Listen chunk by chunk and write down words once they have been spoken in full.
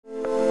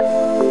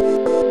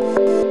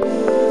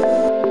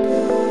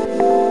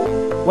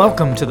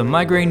Welcome to the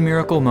Migraine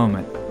Miracle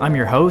Moment. I'm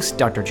your host,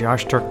 Dr.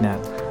 Josh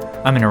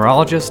Turknet. I'm a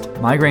neurologist,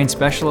 migraine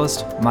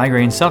specialist,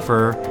 migraine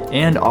sufferer,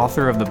 and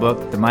author of the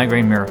book, The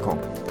Migraine Miracle.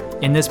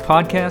 In this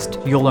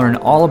podcast, you'll learn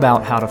all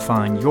about how to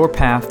find your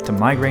path to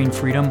migraine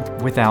freedom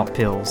without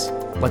pills.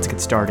 Let's get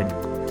started.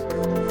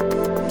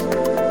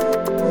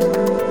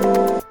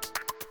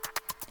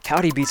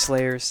 Howdy, Beat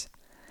Slayers.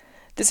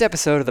 This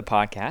episode of the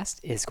podcast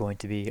is going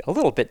to be a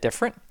little bit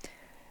different.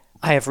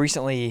 I have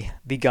recently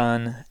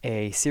begun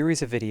a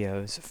series of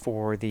videos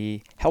for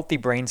the Healthy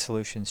Brain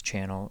Solutions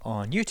channel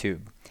on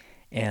YouTube,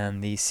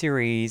 and the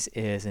series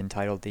is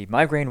entitled the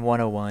Migraine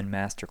 101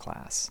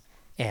 Masterclass.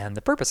 And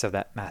the purpose of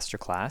that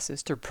masterclass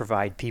is to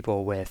provide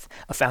people with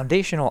a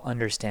foundational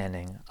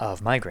understanding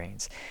of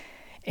migraines.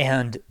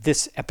 And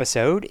this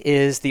episode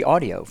is the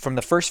audio from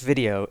the first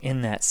video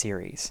in that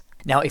series.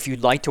 Now, if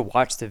you'd like to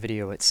watch the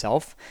video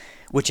itself,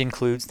 which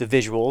includes the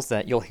visuals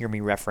that you'll hear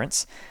me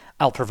reference,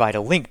 I'll provide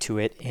a link to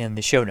it in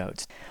the show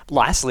notes.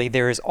 Lastly,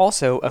 there is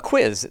also a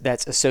quiz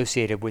that's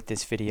associated with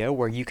this video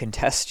where you can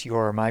test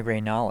your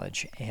migraine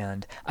knowledge,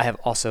 and I have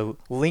also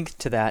linked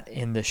to that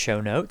in the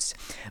show notes,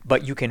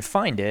 but you can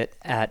find it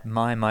at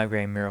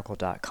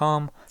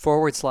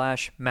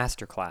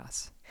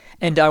mymigrainemiracle.com/masterclass.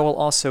 And I will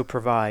also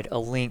provide a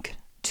link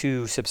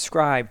to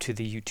subscribe to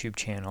the YouTube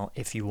channel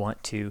if you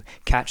want to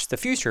catch the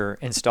future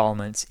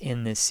installments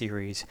in this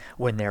series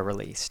when they're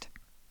released.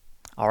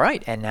 All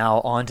right, and now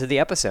on to the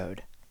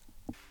episode.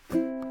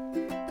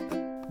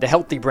 The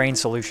Healthy Brain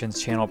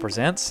Solutions channel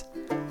presents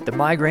the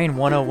Migraine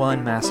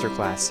 101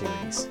 Masterclass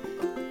series.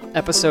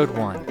 Episode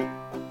 1.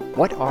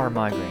 What are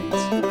migraines?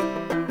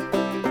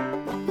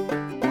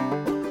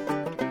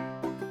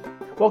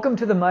 Welcome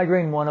to the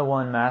Migraine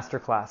 101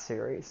 Masterclass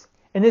series.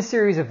 In this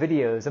series of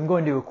videos, I'm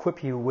going to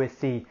equip you with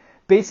the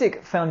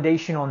basic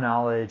foundational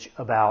knowledge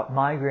about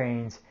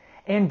migraines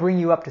and bring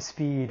you up to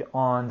speed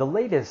on the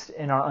latest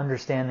in our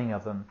understanding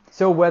of them.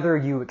 So whether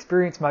you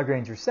experience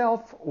migraines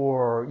yourself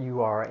or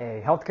you are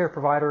a healthcare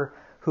provider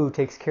who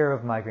takes care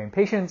of migraine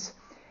patients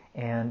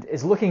and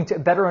is looking to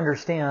better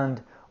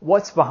understand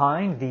what's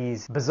behind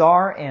these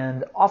bizarre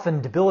and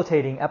often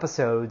debilitating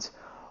episodes,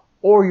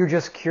 or you're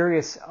just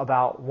curious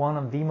about one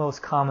of the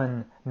most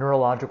common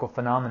neurological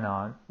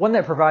phenomenon, one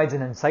that provides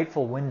an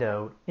insightful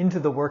window into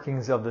the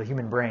workings of the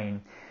human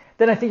brain,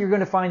 then I think you're going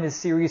to find this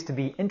series to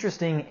be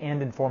interesting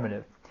and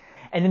informative.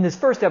 And in this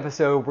first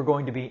episode, we're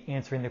going to be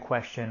answering the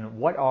question,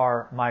 what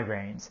are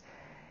migraines?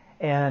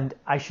 And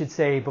I should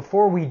say,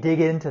 before we dig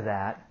into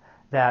that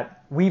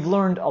we've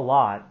learned a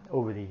lot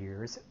over the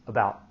years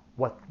about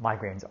what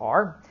migraines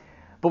are,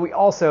 but we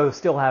also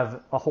still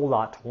have a whole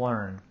lot to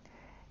learn.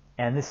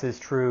 And this is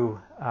true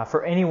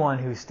for anyone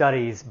who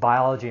studies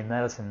biology and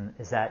medicine,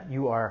 is that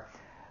you are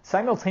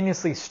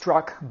simultaneously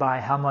struck by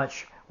how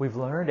much we've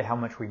learned and how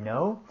much we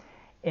know,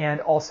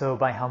 and also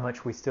by how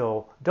much we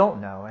still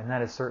don't know, and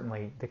that is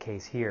certainly the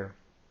case here.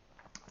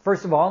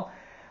 First of all,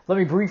 let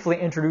me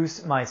briefly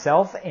introduce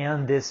myself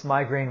and this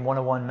Migraine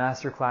 101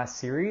 Masterclass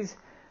series.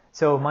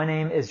 So my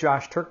name is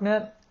Josh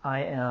Turknet.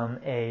 I am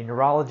a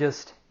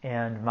neurologist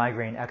and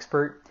migraine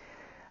expert.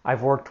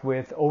 I've worked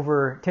with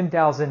over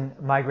 10,000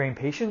 migraine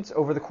patients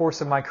over the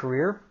course of my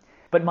career,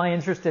 but my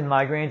interest in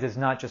migraines is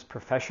not just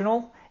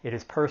professional, it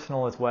is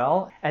personal as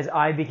well, as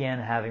I began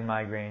having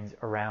migraines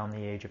around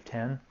the age of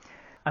 10.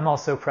 I'm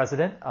also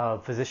president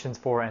of Physicians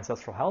for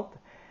Ancestral Health.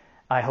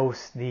 I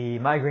host the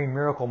Migraine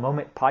Miracle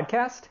Moment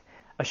podcast,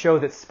 a show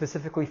that's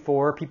specifically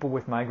for people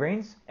with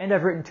migraines, and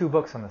I've written 2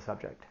 books on the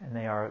subject, and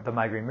they are The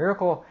Migraine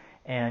Miracle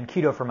and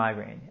Keto for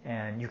Migraine,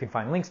 and you can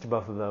find links to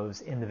both of those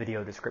in the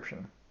video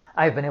description.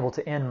 I've been able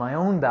to end my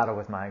own battle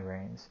with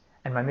migraines,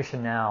 and my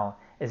mission now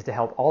is to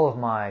help all of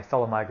my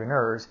fellow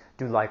migraineurs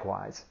do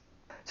likewise.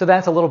 So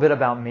that's a little bit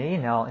about me.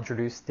 Now I'll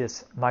introduce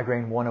this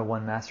Migraine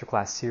 101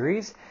 Masterclass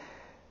series.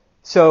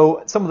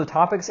 So some of the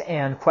topics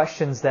and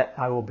questions that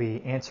I will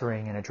be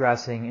answering and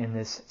addressing in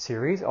this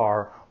series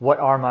are, what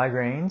are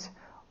migraines?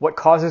 What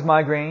causes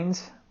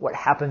migraines? What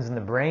happens in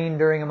the brain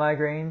during a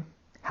migraine?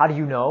 How do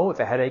you know if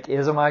a headache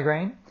is a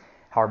migraine?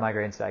 How are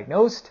migraines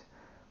diagnosed?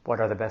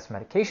 What are the best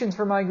medications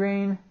for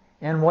migraine?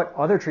 And what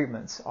other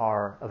treatments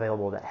are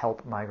available that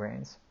help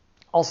migraines?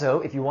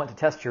 Also, if you want to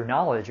test your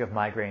knowledge of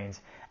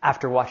migraines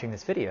after watching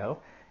this video,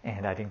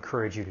 and I'd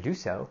encourage you to do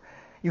so,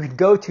 you can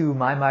go to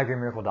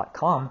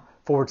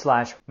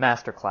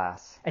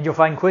mymigrainemiracle.com/masterclass, and you'll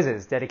find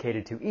quizzes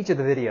dedicated to each of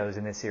the videos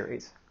in this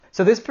series.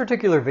 So this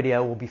particular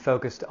video will be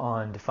focused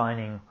on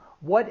defining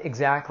what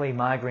exactly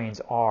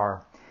migraines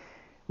are,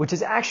 which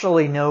is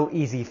actually no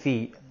easy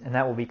feat, and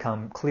that will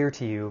become clear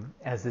to you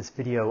as this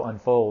video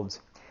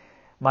unfolds.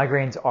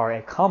 Migraines are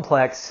a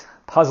complex,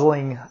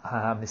 puzzling,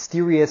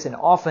 mysterious, and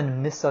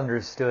often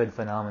misunderstood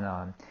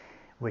phenomenon,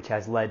 which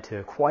has led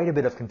to quite a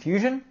bit of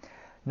confusion,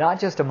 not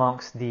just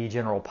amongst the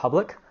general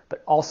public,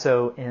 but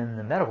also in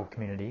the medical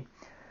community,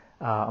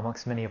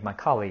 amongst many of my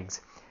colleagues.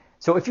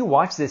 So if you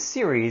watch this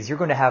series, you're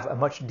going to have a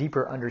much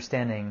deeper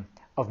understanding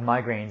of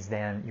migraines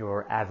than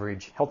your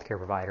average healthcare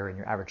provider and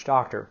your average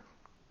doctor.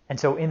 And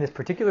so in this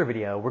particular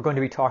video, we're going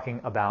to be talking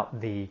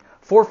about the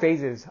 4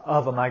 phases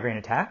of a migraine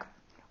attack,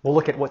 We'll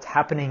look at what's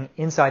happening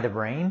inside the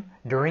brain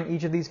during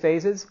each of these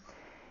phases.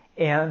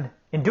 And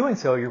in doing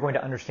so, you're going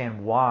to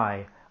understand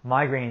why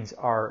migraines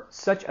are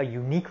such a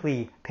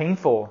uniquely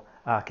painful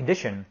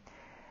condition.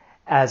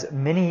 As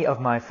many of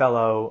my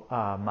fellow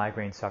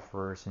migraine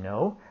sufferers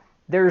know,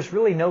 there's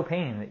really no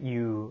pain that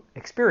you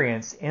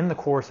experience in the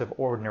course of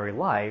ordinary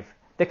life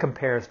that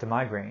compares to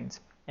migraines.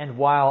 And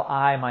while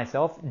I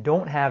myself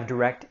don't have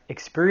direct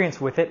experience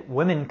with it,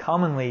 women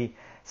commonly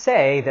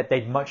say that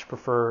they'd much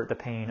prefer the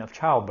pain of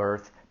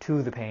childbirth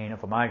to the pain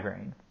of a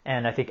migraine.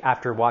 And I think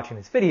after watching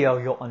this video,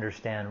 you'll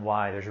understand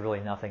why there's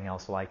really nothing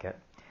else like it.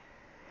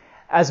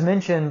 As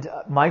mentioned,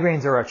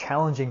 migraines are a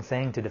challenging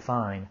thing to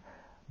define,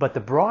 but the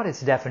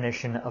broadest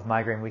definition of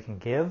migraine we can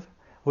give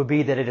would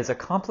be that it is a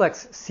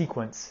complex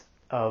sequence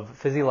of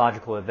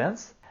physiological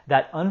events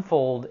that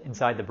unfold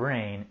inside the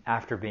brain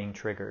after being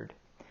triggered.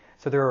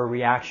 So they're a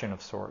reaction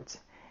of sorts.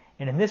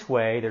 And in this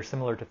way, they're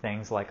similar to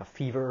things like a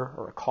fever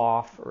or a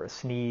cough or a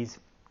sneeze.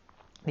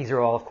 These are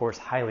all, of course,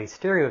 highly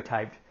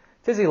stereotyped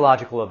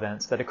physiological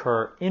events that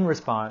occur in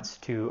response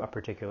to a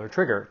particular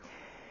trigger.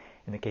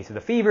 In the case of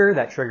the fever,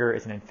 that trigger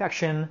is an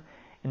infection.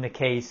 In the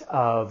case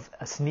of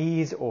a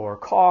sneeze or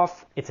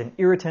cough, it's an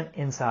irritant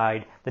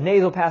inside the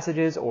nasal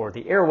passages or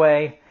the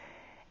airway.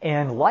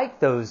 And like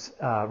those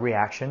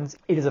reactions,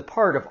 it is a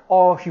part of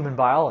all human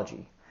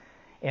biology.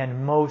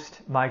 And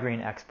most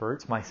migraine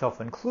experts,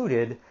 myself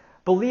included,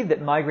 believe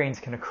that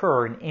migraines can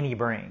occur in any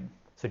brain.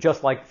 So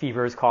just like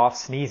fevers, coughs,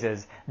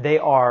 sneezes, they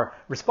are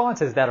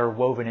responses that are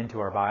woven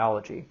into our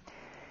biology.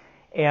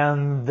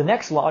 And the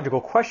next logical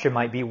question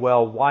might be,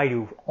 well, why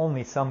do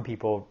only some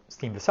people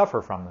seem to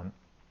suffer from them?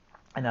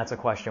 And that's a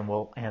question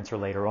we'll answer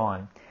later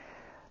on.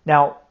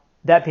 Now,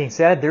 that being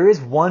said, there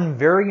is one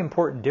very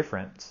important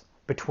difference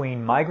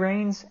between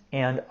migraines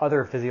and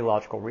other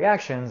physiological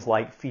reactions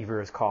like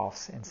fevers,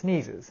 coughs, and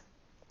sneezes.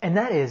 And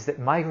that is that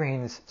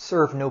migraines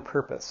serve no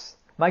purpose.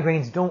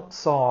 Migraines don't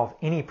solve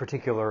any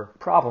particular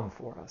problem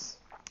for us.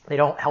 They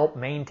don't help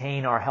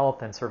maintain our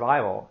health and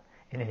survival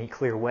in any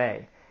clear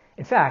way.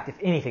 In fact, if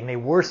anything, they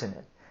worsen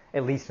it,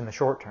 at least in the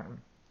short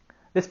term.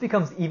 This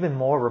becomes even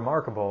more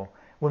remarkable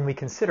when we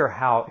consider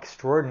how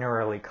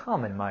extraordinarily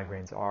common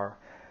migraines are.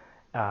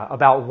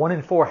 About 1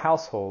 in 4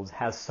 households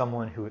has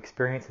someone who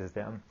experiences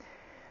them.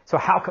 So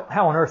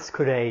how on earth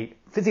could a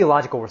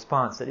physiological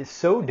response that is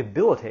so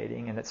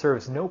debilitating and that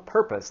serves no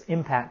purpose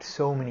impact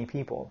so many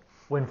people?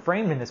 When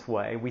framed in this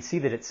way, we see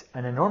that it's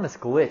an enormous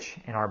glitch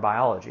in our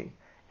biology,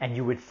 and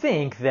you would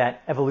think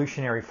that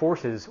evolutionary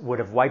forces would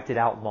have wiped it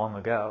out long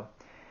ago.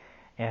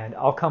 And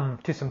I'll come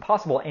to some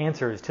possible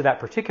answers to that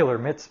particular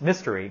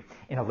mystery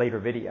in a later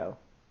video.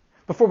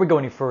 Before we go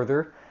any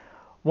further,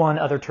 one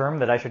other term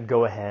that I should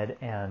go ahead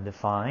and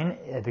define,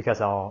 because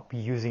I'll be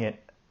using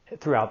it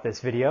throughout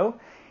this video,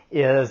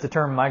 is the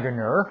term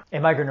migraineur. A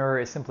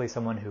migraineur is simply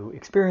someone who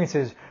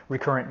experiences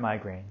recurrent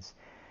migraines.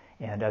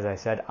 And as I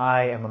said,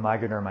 I am a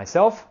migraineur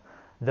myself,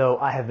 though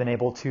I have been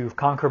able to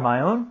conquer my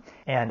own,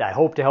 and I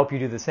hope to help you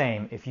do the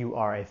same if you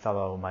are a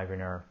fellow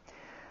migraineur.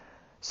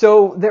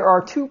 So there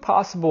are 2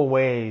 possible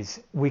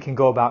ways we can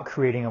go about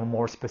creating a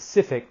more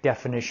specific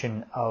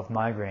definition of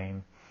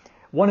migraine.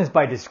 One is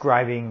by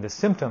describing the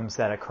symptoms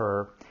that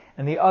occur,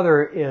 and the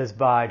other is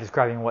by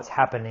describing what's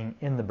happening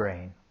in the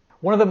brain.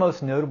 One of the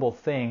most notable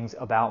things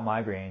about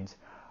migraines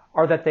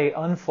are that they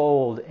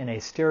unfold in a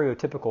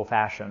stereotypical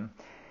fashion,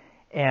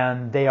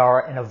 and they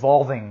are an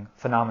evolving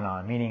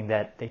phenomenon, meaning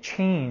that they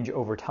change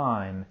over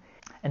time.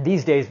 And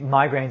these days,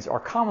 migraines are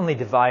commonly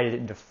divided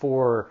into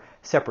 4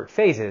 separate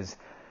phases,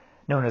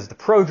 known as the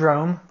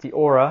prodrome, the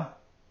aura,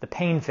 the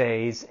pain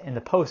phase, and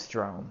the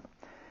postdrome.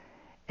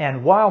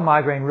 And while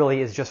migraine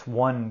really is just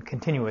one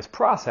continuous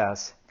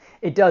process,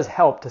 it does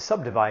help to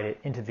subdivide it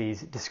into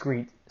these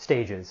discrete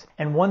stages.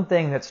 And one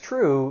thing that's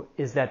true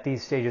is that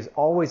these stages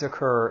always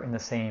occur in the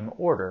same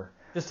order.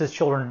 Just as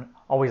children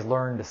always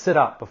learn to sit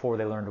up before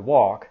they learn to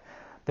walk,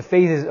 the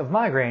phases of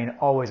migraine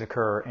always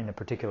occur in a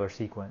particular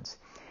sequence.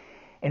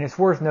 And it's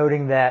worth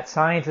noting that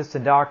scientists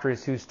and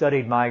doctors who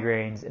studied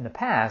migraines in the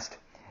past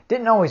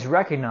didn't always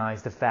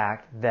recognize the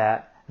fact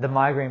that the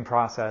migraine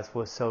process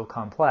was so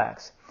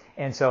complex,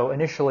 and so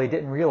initially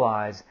didn't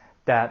realize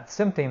that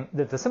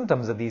the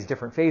symptoms of these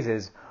different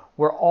phases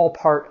were all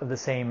part of the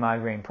same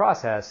migraine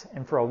process,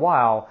 and for a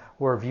while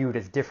were viewed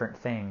as different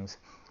things.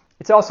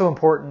 It's also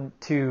important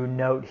to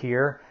note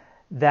here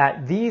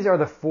that these are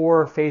the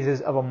 4 phases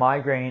of a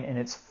migraine in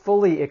its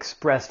fully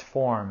expressed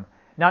form.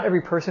 Not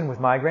every person with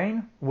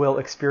migraine will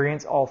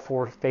experience all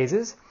 4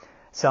 phases.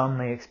 Some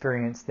may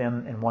experience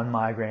them in one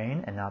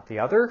migraine and not the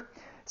other.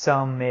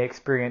 Some may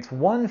experience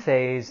one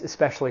phase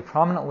especially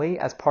prominently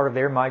as part of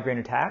their migraine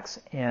attacks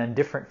and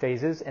different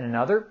phases in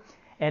another.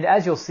 And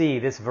as you'll see,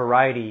 this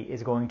variety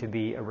is going to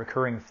be a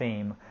recurring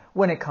theme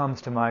when it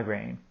comes to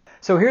migraine.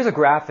 So here's a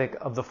graphic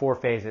of the 4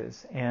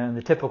 phases and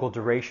the typical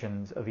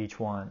durations of each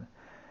one.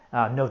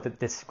 Note that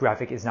this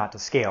graphic is not to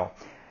scale.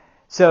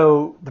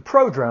 So the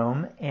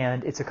prodrome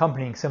and its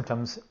accompanying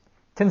symptoms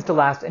tends to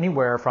last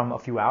anywhere from a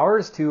few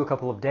hours to a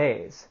couple of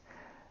days.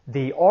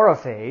 The aura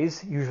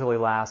phase usually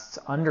lasts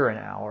under an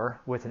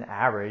hour with an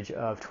average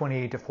of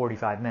 20 to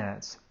 45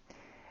 minutes.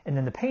 And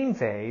then the pain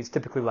phase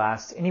typically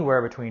lasts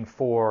anywhere between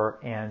 4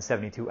 and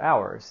 72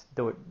 hours,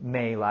 though it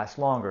may last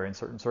longer in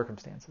certain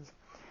circumstances.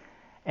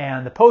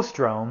 And the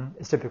postdrome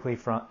is typically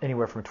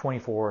anywhere from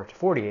 24 to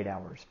 48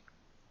 hours.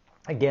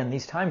 Again,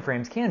 these time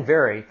frames can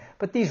vary,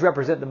 but these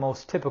represent the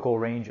most typical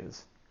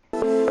ranges. The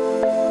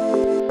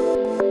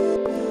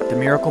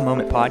Miracle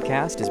Moment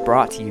podcast is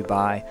brought to you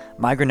by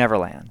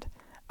Migraine,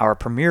 our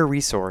premier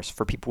resource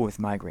for people with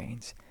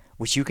migraines,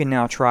 which you can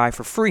now try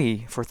for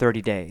free for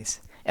 30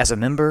 days. As a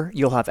member,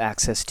 you'll have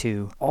access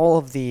to all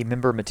of the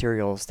member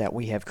materials that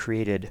we have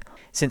created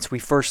since we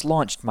first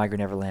launched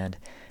Migraine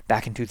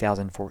back in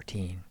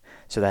 2014.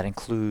 So that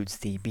includes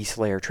the Beast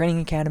Slayer Training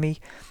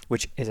Academy,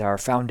 which is our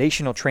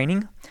foundational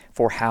training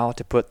for how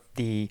to put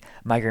the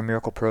Migraine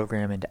Miracle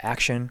program into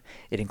action.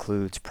 It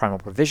includes primal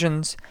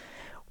provisions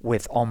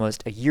with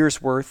almost a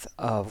year's worth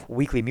of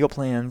weekly meal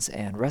plans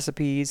and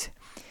recipes.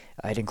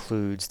 It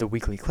includes the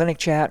weekly clinic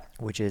chat,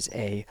 which is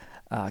a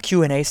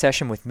Q&A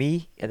session with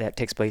me that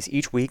takes place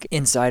each week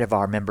inside of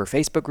our member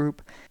Facebook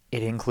group.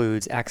 It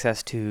includes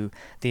access to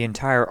the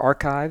entire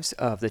archives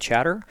of the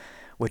chatter,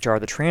 which are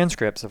the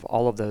transcripts of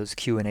all of those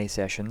Q&A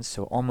sessions,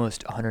 so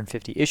almost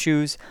 150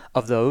 issues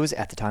of those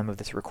at the time of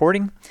this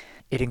recording.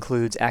 It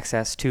includes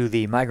access to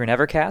the Migraine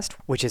Evercast,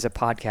 which is a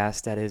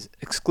podcast that is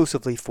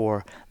exclusively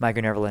for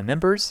Migraine Everland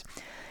members.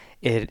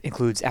 It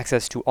includes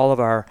access to all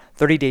of our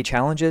 30-day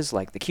challenges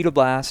like the Keto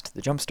Blast,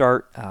 the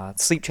Jumpstart,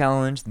 Sleep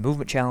Challenge, the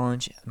Movement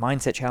Challenge,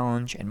 Mindset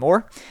Challenge, and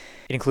more.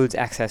 It includes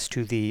access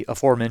to the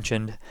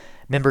aforementioned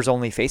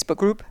members-only Facebook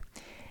group.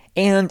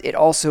 And it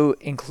also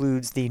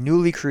includes the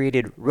newly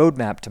created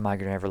Roadmap to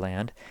Migraine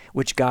Everland,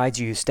 which guides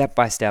you step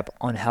by step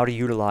on how to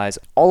utilize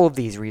all of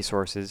these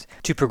resources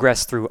to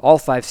progress through all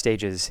 5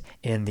 stages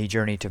in the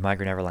journey to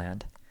Migraine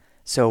Everland.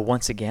 So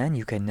once again,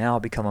 you can now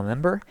become a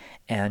member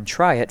and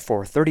try it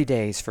for 30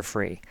 days for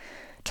free.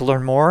 To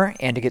learn more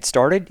and to get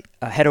started,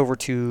 head over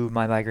to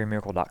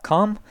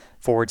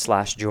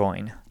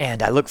mymigrainemiracle.com/join.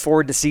 And I look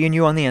forward to seeing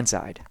you on the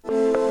inside.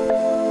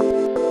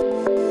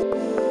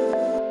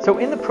 So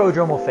in the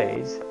prodromal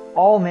phase,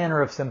 all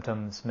manner of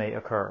symptoms may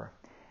occur.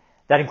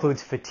 That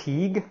includes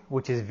fatigue,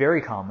 which is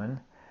very common,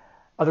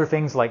 other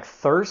things like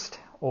thirst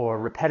or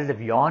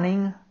repetitive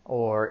yawning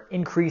or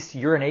increased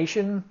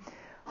urination,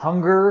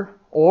 hunger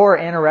or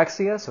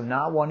anorexia, so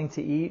not wanting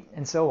to eat,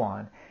 and so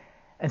on.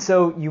 And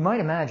so you might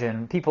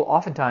imagine people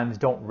oftentimes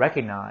don't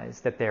recognize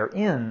that they're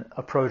in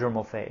a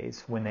prodromal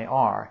phase when they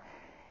are.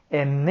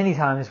 And many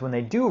times when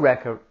they do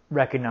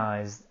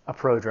recognize a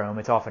prodrome,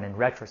 it's often in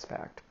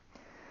retrospect.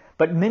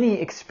 But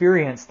many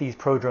experience these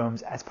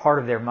prodromes as part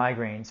of their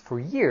migraines for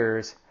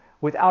years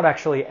without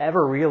actually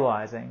ever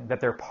realizing that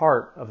they're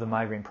part of the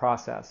migraine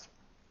process.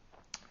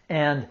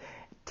 And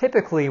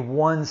typically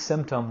one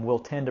symptom will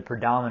tend to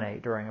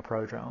predominate during a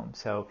prodrome,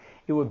 so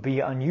it would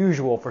be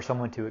unusual for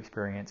someone to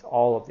experience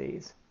all of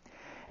these.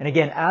 And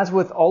again, as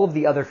with all of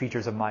the other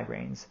features of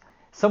migraines,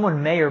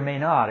 someone may or may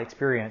not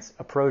experience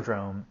a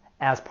prodrome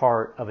as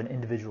part of an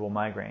individual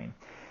migraine.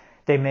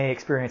 They may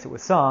experience it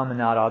with some and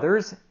not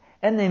others,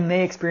 and they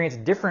may experience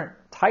different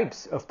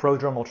types of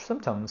prodromal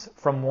symptoms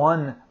from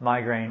one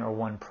migraine or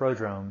one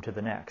prodrome to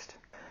the next.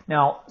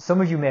 Now,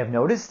 some of you may have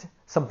noticed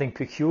something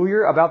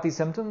peculiar about these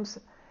symptoms,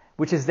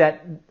 which is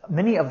that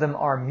many of them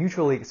are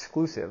mutually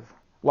exclusive,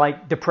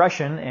 like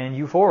depression and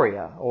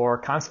euphoria, or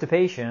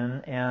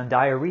constipation and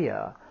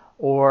diarrhea,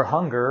 or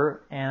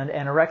hunger and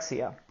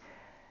anorexia.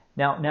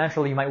 Now,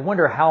 naturally, you might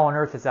wonder, how on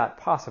earth is that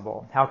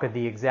possible? How could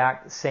the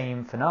exact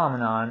same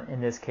phenomenon,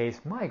 in this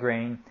case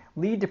migraine,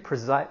 lead to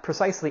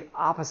precisely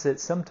opposite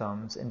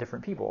symptoms in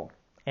different people?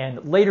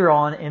 And later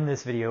on in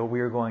this video, we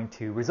are going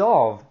to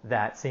resolve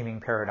that seeming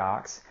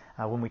paradox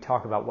when we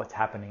talk about what's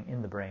happening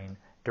in the brain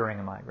during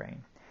a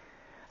migraine.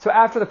 So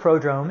after the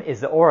prodrome is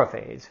the aura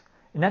phase,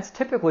 and that's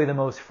typically the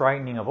most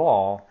frightening of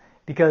all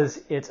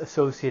because it's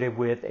associated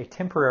with a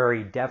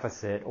temporary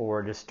deficit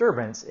or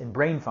disturbance in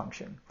brain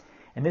function.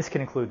 And this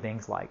can include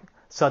things like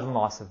sudden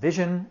loss of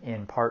vision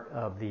in part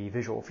of the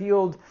visual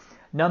field,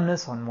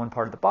 numbness on one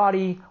part of the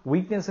body,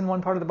 weakness in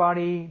one part of the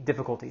body,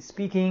 difficulty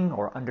speaking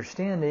or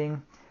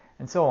understanding,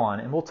 and so on.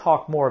 And we'll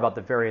talk more about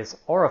the various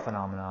aura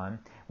phenomenon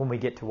when we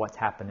get to what's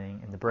happening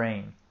in the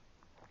brain.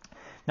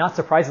 Not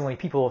surprisingly,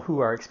 people who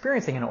are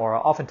experiencing an aura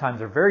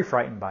oftentimes are very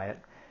frightened by it,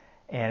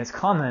 and it's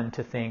common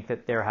to think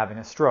that they're having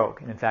a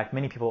stroke. And in fact,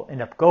 many people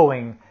end up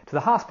going to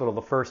the hospital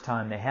the first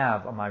time they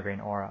have a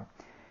migraine aura.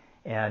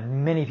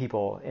 And many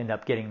people end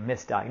up getting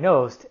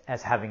misdiagnosed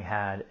as having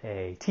had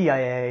a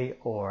TIA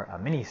or a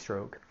mini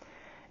stroke,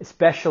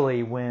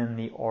 especially when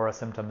the aura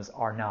symptoms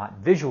are not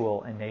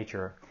visual in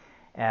nature,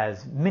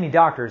 as many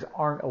doctors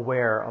aren't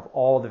aware of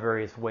all the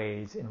various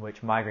ways in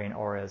which migraine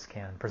auras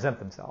can present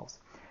themselves.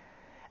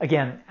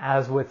 Again,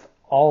 as with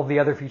all the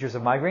other features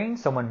of migraine,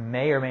 someone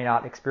may or may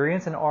not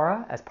experience an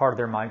aura as part of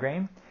their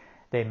migraine.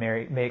 They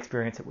may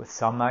experience it with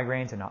some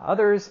migraines and not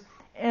others,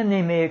 and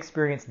they may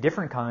experience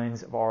different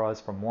kinds of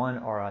auras from one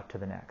aura to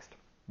the next.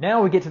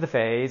 Now we get to the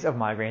phase of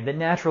migraine that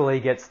naturally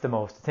gets the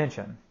most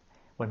attention.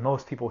 When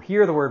most people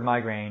hear the word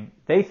migraine,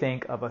 they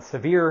think of a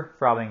severe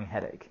throbbing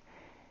headache.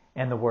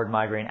 And the word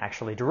migraine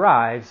actually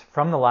derives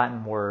from the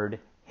Latin word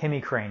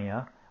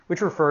hemicrania,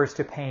 which refers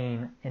to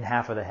pain in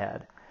half of the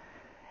head.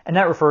 And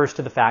that refers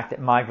to the fact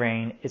that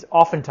migraine is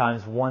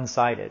oftentimes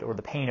one-sided, or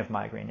the pain of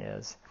migraine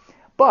is.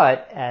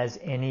 But, as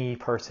any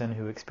person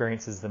who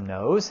experiences them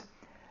knows,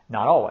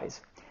 not always.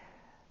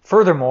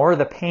 Furthermore,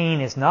 the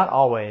pain is not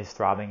always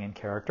throbbing in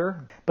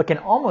character, but can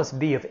almost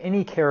be of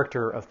any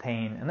character of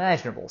pain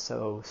imaginable,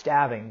 so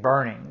stabbing,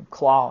 burning,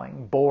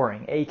 clawing,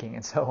 boring, aching,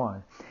 and so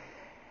on.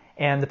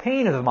 And the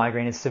pain of the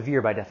migraine is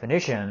severe by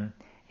definition,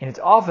 and it's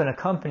often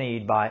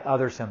accompanied by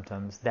other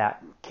symptoms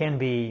that can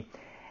be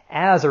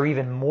as or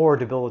even more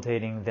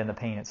debilitating than the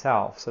pain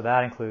itself. So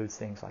that includes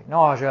things like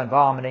nausea and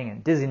vomiting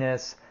and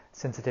dizziness,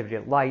 sensitivity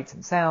to lights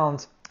and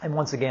sounds. And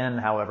once again,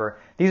 however,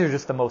 these are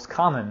just the most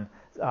common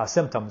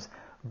symptoms.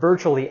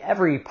 Virtually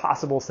every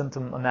possible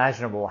symptom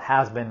imaginable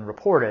has been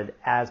reported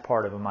as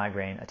part of a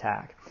migraine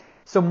attack.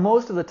 So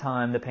most of the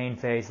time, the pain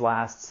phase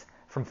lasts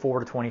from 4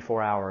 to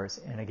 24 hours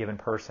in a given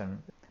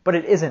person. But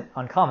it isn't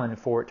uncommon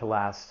for it to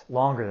last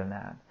longer than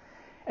that.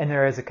 And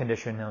there is a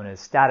condition known as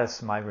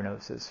status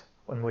migrainosus,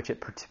 in which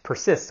it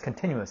persists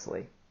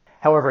continuously.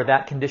 However,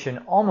 that condition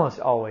almost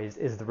always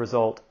is the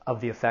result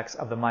of the effects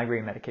of the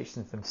migraine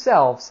medications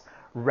themselves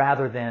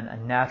rather than a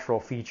natural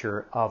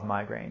feature of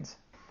migraines.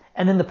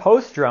 And then the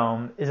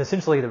postdrome is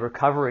essentially the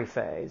recovery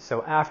phase.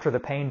 So after the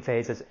pain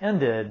phase has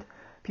ended,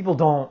 people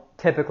don't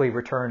typically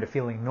return to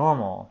feeling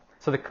normal.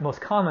 So the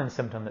most common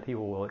symptom that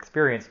people will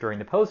experience during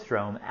the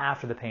postdrome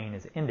after the pain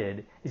is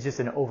ended is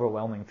just an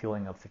overwhelming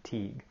feeling of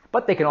fatigue.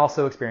 But they can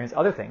also experience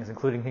other things,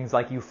 including things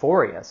like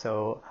euphoria,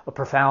 so a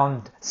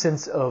profound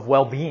sense of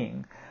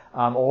well-being,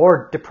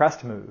 or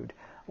depressed mood,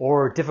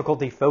 or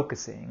difficulty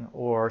focusing,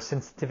 or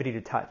sensitivity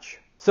to touch.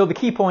 So the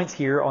key points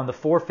here on the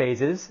 4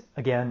 phases,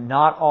 again,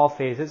 not all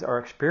phases are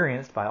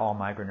experienced by all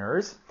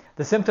migraineurs.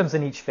 The symptoms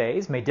in each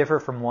phase may differ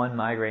from one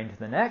migraine to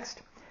the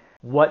next.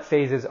 What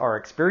phases are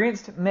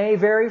experienced may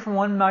vary from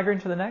one migraine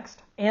to the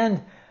next,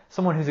 and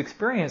someone who's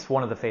experienced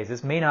one of the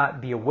phases may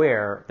not be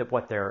aware that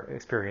what they're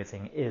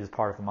experiencing is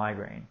part of a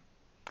migraine.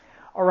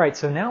 All right,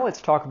 so now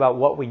let's talk about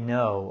what we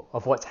know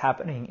of what's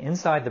happening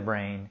inside the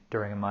brain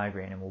during a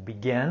migraine, and we'll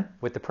begin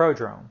with the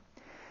prodrome.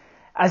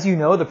 As you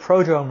know, the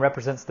prodrome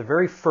represents the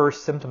very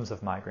first symptoms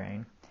of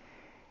migraine,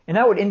 and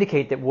that would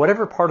indicate that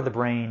whatever part of the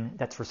brain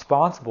that's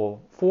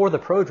responsible for the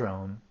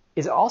prodrome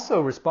is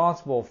also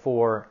responsible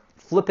for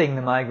flipping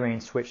the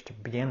migraine switch to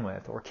begin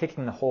with, or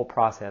kicking the whole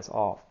process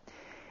off.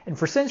 And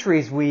for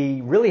centuries,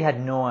 we really had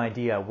no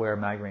idea where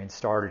migraines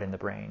started in the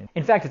brain.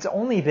 In fact, it's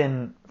only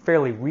been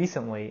fairly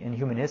recently in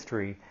human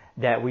history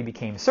that we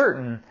became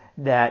certain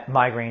that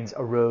migraines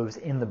arose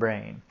in the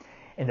brain.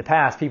 In the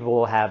past,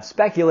 people have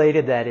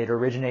speculated that it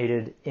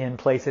originated in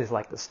places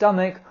like the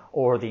stomach,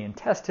 or the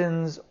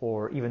intestines,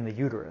 or even the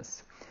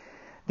uterus.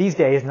 These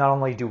days, not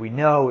only do we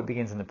know it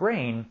begins in the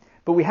brain,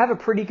 but we have a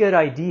pretty good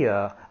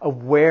idea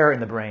of where in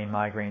the brain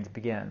migraines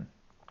begin,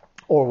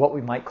 or what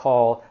we might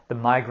call the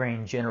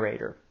migraine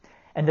generator.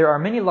 And there are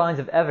many lines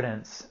of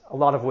evidence, a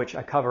lot of which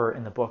I cover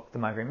in the book, The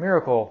Migraine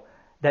Miracle,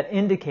 that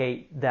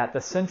indicate that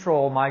the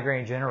central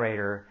migraine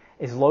generator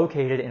is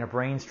located in a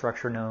brain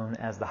structure known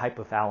as the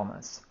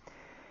hypothalamus.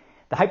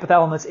 The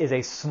hypothalamus is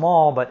a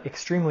small but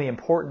extremely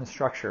important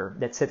structure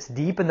that sits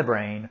deep in the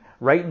brain,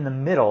 right in the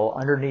middle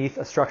underneath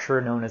a structure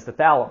known as the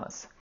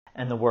thalamus.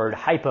 And the word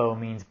hypo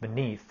means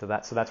beneath, so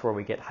that's where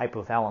we get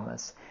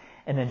hypothalamus.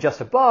 And then just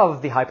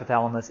above the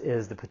hypothalamus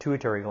is the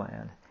pituitary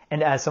gland.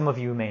 And as some of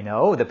you may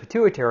know, the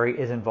pituitary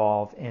is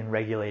involved in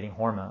regulating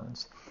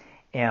hormones.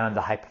 And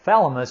the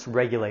hypothalamus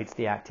regulates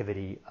the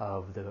activity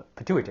of the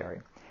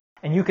pituitary.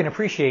 And you can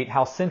appreciate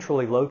how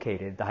centrally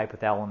located the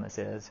hypothalamus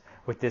is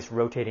with this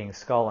rotating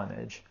skull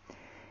image.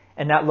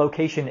 And that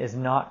location is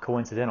not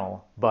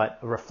coincidental, but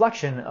a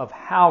reflection of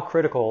how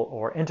critical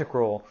or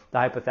integral the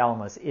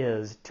hypothalamus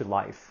is to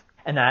life.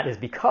 And that is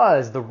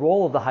because the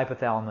role of the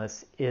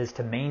hypothalamus is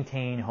to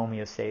maintain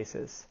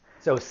homeostasis.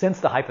 So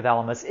since the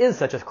hypothalamus is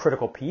such a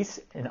critical piece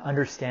in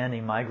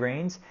understanding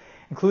migraines,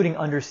 including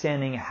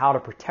understanding how to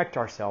protect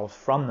ourselves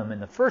from them in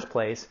the first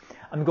place,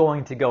 I'm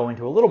going to go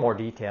into a little more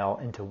detail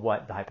into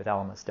what the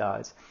hypothalamus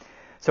does.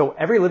 So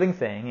every living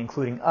thing,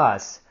 including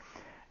us,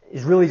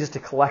 is really just a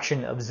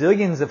collection of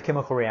zillions of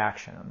chemical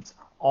reactions,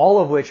 all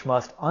of which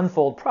must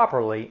unfold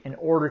properly in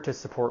order to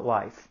support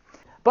life.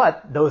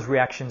 But those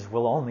reactions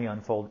will only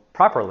unfold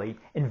properly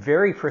in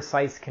very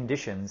precise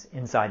conditions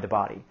inside the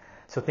body.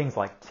 So things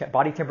like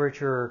body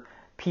temperature,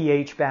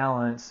 pH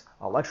balance,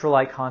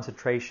 electrolyte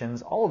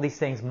concentrations, all of these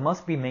things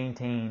must be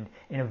maintained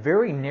in a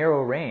very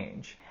narrow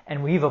range.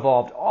 And we've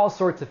evolved all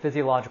sorts of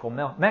physiological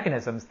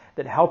mechanisms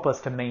that help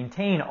us to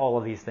maintain all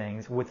of these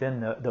things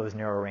within those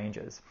narrow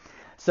ranges.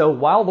 So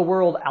while the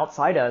world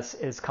outside us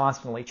is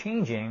constantly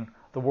changing,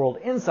 the world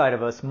inside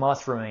of us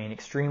must remain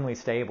extremely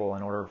stable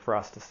in order for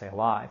us to stay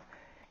alive.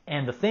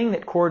 And the thing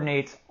that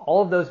coordinates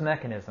all of those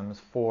mechanisms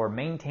for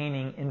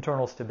maintaining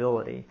internal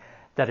stability,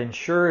 that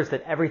ensures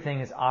that everything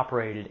is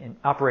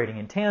operating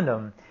in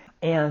tandem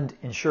and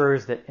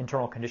ensures that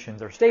internal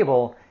conditions are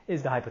stable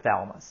is the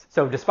hypothalamus.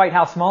 So despite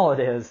how small it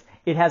is,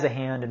 it has a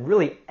hand in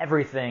really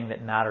everything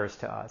that matters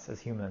to us as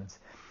humans.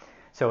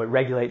 So it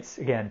regulates,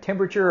 again,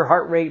 temperature,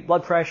 heart rate,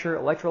 blood pressure,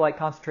 electrolyte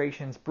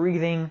concentrations,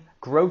 breathing,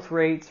 growth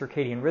rate,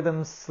 circadian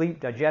rhythms, sleep,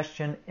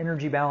 digestion,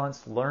 energy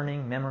balance,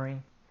 learning, memory.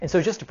 And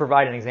so just to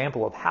provide an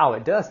example of how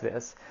it does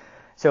this,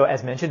 so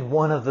as mentioned,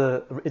 one of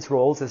its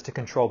roles is to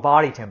control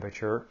body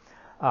temperature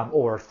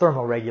or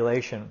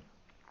thermoregulation.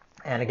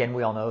 And again,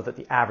 we all know that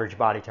the average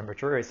body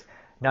temperature is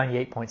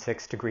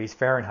 98.6 degrees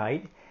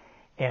Fahrenheit.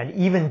 And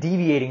even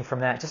deviating from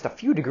that just a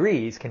few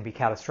degrees can be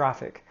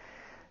catastrophic.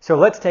 So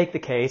let's take the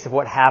case of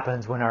what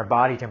happens when our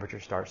body temperature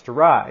starts to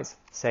rise.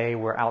 Say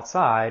we're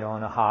outside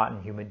on a hot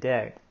and humid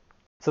day.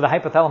 So the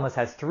hypothalamus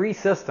has three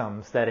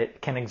systems that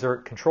it can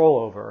exert control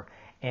over.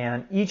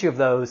 And each of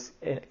those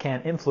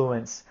can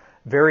influence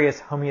various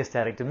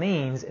homeostatic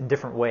domains in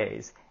different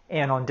ways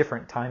and on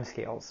different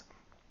timescales.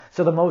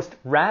 So the most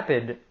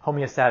rapid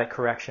homeostatic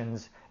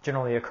corrections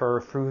generally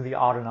occur through the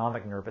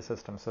autonomic nervous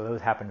system. So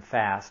those happen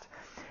fast.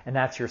 And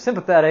that's your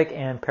sympathetic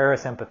and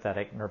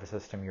parasympathetic nervous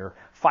system, your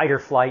fight or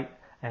flight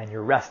and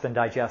your rest and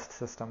digest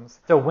systems.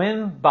 So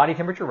when body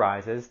temperature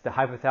rises, the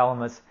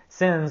hypothalamus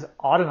sends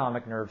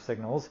autonomic nerve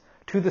signals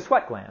to the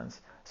sweat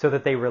glands so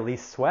that they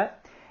release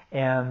sweat,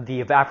 and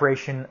the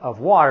evaporation of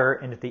water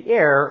into the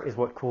air is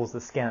what cools the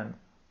skin.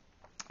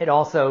 It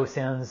also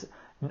sends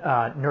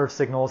nerve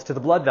signals to the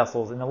blood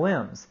vessels in the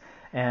limbs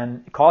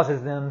and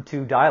causes them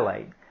to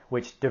dilate,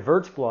 which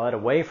diverts blood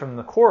away from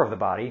the core of the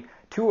body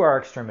to our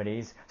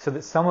extremities so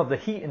that some of the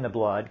heat in the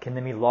blood can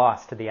then be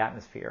lost to the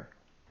atmosphere.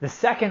 The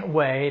second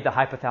way the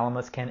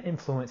hypothalamus can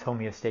influence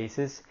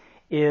homeostasis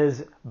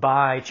is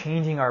by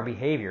changing our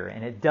behavior,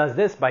 and it does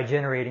this by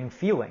generating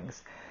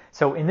feelings.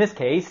 So in this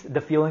case,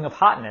 the feeling of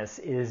hotness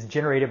is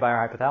generated by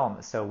our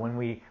hypothalamus. So when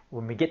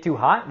we get too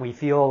hot, we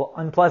feel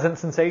unpleasant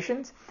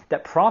sensations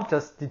that prompt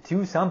us to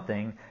do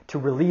something to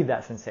relieve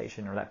that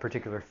sensation or that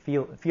particular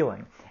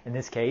feeling. In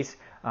this case,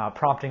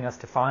 prompting us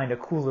to find a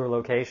cooler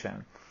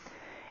location.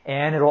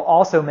 And it'll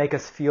also make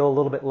us feel a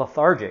little bit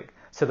lethargic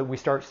so that we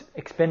start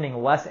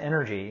expending less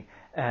energy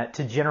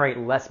to generate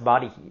less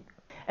body heat.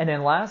 And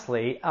then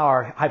lastly,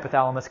 our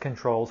hypothalamus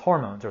controls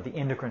hormones, or the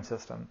endocrine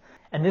system.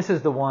 And this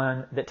is the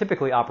one that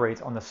typically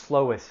operates on the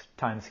slowest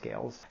time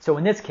scales. So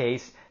in this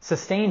case,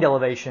 sustained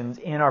elevations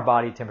in our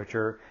body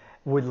temperature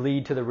would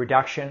lead to the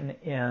reduction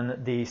in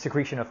the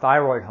secretion of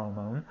thyroid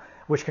hormone,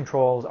 which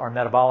controls our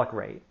metabolic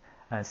rate.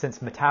 And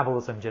since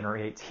metabolism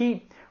generates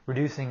heat,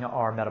 reducing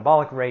our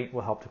metabolic rate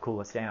will help to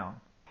cool us down.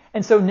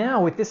 And so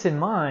now, with this in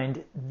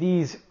mind,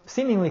 these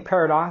seemingly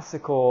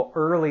paradoxical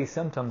early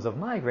symptoms of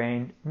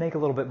migraine make a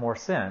little bit more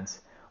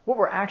sense. What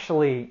we're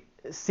actually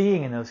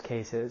seeing in those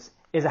cases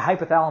is a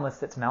hypothalamus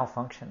that's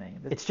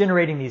malfunctioning. It's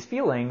generating these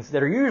feelings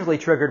that are usually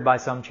triggered by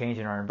some change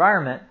in our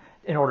environment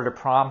in order to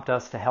prompt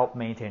us to help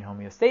maintain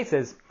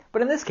homeostasis.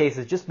 But in this case,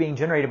 it's just being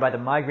generated by the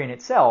migraine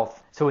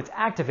itself, so it's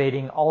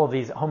activating all of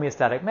these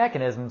homeostatic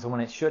mechanisms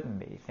when it shouldn't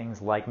be. Things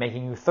like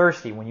making you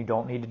thirsty when you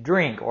don't need to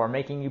drink, or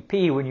making you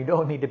pee when you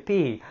don't need to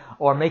pee,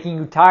 or making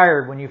you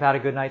tired when you've had a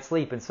good night's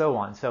sleep, and so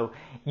on. So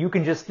you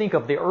can just think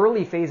of the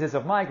early phases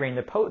of migraine,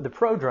 the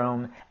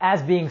prodrome,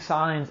 as being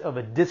signs of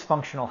a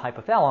dysfunctional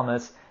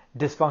hypothalamus,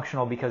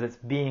 dysfunctional because it's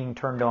being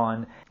turned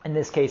on, in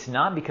this case,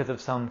 not because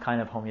of some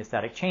kind of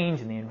homeostatic change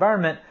in the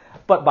environment,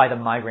 but by the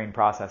migraine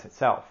process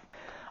itself.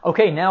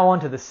 Okay, now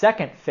on to the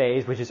second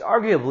phase, which is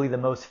arguably the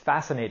most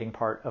fascinating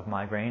part of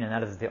migraine, and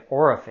that is the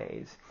aura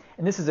phase.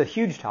 And this is a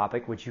huge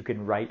topic which you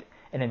can write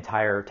an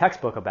entire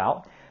textbook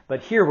about,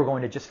 but here we're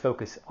going to just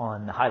focus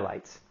on the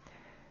highlights.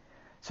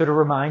 So to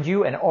remind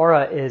you, an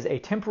aura is a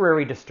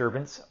temporary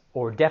disturbance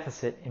or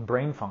deficit in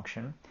brain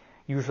function,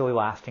 usually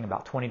lasting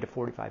about 20 to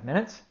 45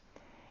 minutes.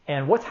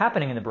 And what's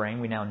happening in the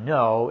brain, we now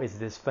know, is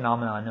this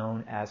phenomenon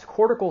known as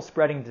cortical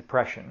spreading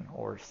depression,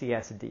 or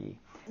CSD.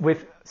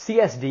 With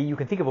CSD, you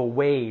can think of a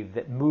wave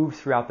that moves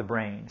throughout the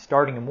brain,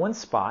 starting in one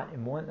spot,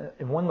 in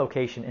one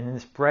location, and then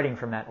spreading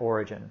from that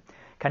origin,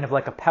 kind of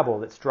like a pebble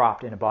that's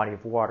dropped in a body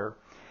of water.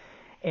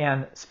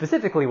 And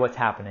specifically what's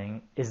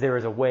happening is there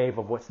is a wave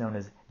of what's known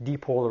as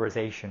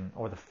depolarization,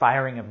 or the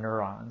firing of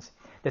neurons,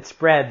 that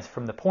spreads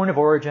from the point of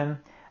origin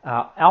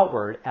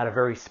outward at a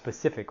very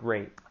specific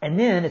rate. And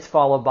then it's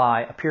followed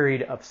by a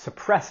period of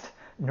suppressed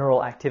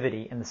neural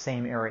activity in the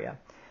same area.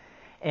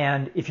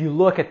 And if you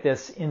look at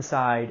this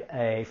inside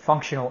a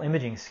functional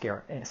imaging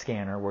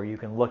scanner where you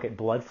can look at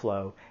blood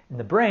flow in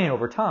the brain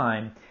over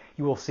time,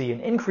 you will see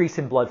an increase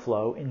in blood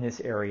flow in this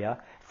area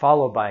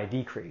followed by a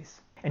decrease.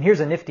 And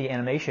here's a nifty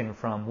animation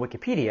from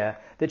Wikipedia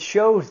that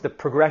shows the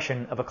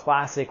progression of a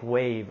classic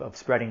wave of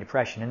spreading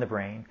depression in the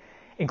brain,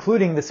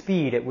 including the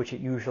speed at which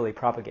it usually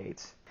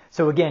propagates.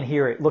 So again,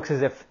 here it looks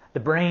as if the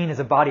brain is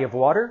a body of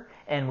water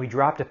and we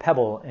dropped a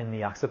pebble in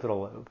the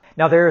occipital lobe.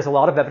 Now there is a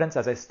lot of evidence,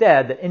 as I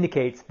said, that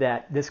indicates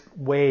that this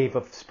wave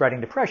of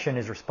spreading depression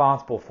is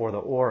responsible for the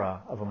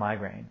aura of a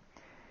migraine.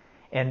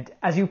 And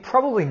as you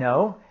probably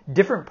know,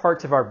 different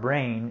parts of our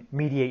brain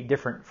mediate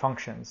different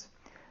functions.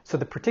 So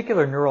the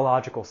particular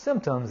neurological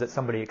symptoms that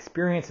somebody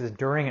experiences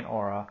during an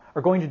aura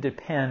are going to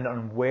depend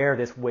on where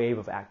this wave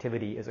of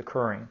activity is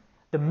occurring.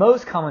 The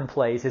most common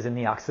place is in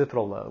the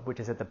occipital lobe, which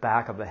is at the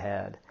back of the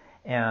head.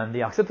 And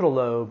the occipital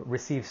lobe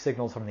receives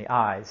signals from the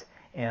eyes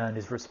and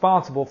is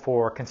responsible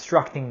for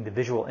constructing the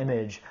visual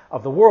image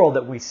of the world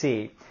that we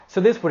see. So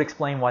this would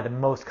explain why the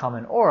most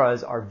common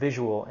auras are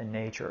visual in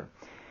nature.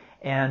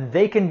 And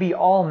they can be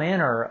all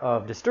manner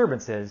of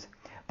disturbances,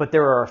 but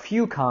there are a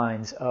few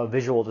kinds of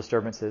visual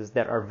disturbances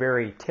that are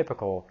very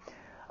typical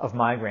of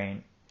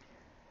migraine.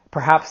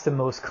 Perhaps the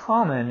most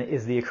common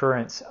is the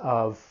occurrence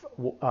of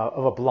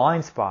a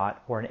blind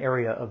spot or an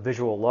area of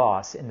visual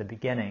loss in the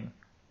beginning.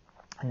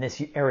 And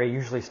this area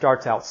usually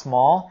starts out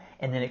small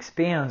and then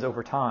expands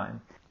over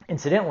time.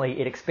 Incidentally,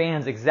 it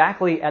expands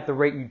exactly at the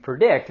rate you'd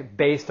predict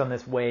based on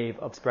this wave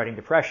of spreading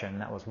depression.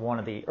 That was one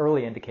of the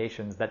early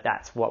indications that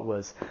that's what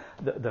was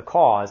the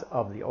cause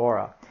of the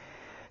aura.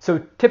 So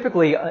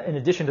typically, in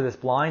addition to this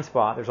blind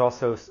spot, there's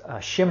also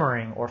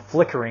shimmering or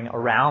flickering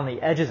around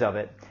the edges of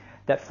it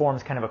that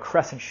forms kind of a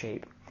crescent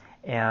shape.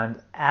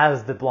 And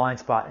as the blind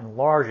spot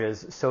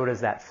enlarges, so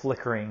does that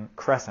flickering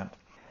crescent.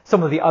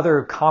 Some of the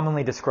other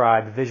commonly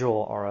described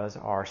visual auras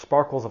are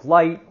sparkles of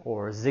light,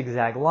 or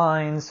zigzag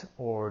lines,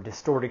 or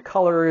distorted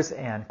colors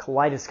and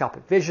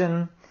kaleidoscopic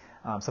vision.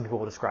 Some people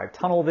will describe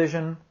tunnel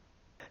vision.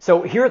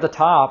 So here at the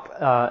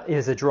top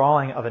is a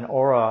drawing of an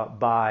aura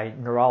by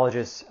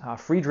neurologist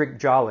Friedrich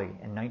Jolly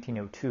in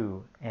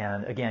 1902.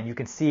 And again, you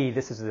can see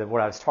this is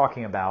what I was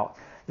talking about.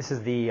 This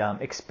is the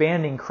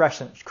expanding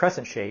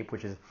crescent shape,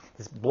 which is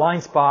this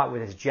blind spot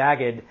with this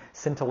jagged,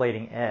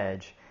 scintillating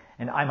edge.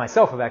 And I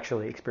myself have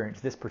actually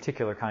experienced this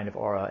particular kind of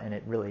aura, and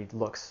it really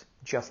looks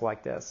just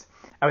like this.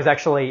 I was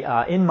actually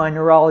in my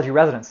neurology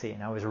residency,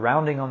 and I was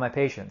rounding on my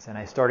patients, and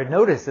I started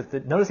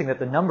noticing that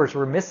the numbers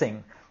were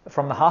missing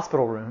from the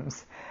hospital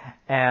rooms.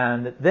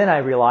 And then I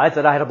realized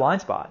that I had a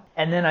blind spot.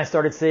 And then I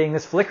started seeing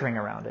this flickering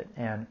around it.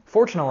 And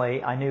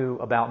fortunately, I knew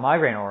about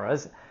migraine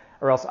auras,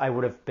 or else I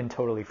would have been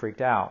totally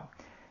freaked out.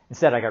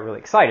 Instead, I got really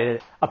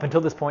excited. Up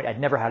until this point, I'd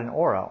never had an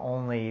aura,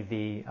 only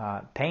the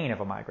pain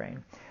of a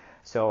migraine.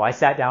 So I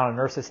sat down at a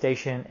nurse's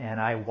station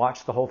and I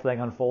watched the whole thing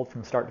unfold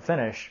from start to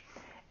finish.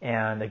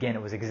 And again,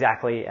 it was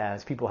exactly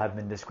as people have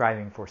been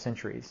describing for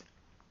centuries.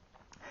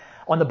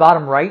 On the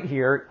bottom right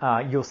here,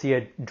 you'll see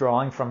a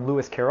drawing from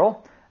Lewis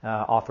Carroll,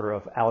 author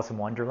of Alice in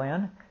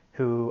Wonderland,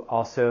 who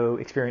also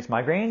experienced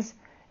migraines.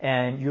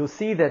 And you'll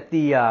see that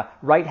the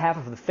right half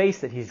of the face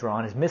that he's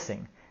drawn is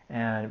missing,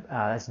 and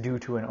that's due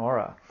to an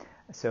aura.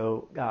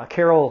 So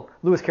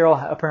Lewis Carroll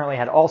apparently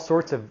had all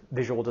sorts of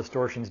visual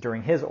distortions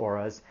during his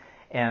auras,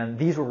 and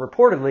these were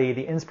reportedly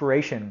the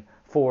inspiration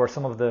for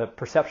some of the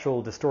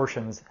perceptual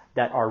distortions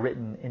that are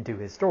written into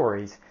his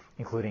stories,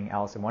 including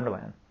Alice in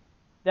Wonderland.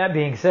 That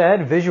being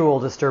said,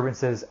 visual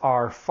disturbances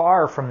are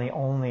far from the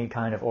only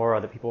kind of aura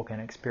that people can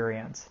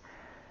experience.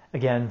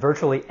 Again,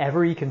 virtually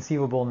every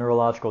conceivable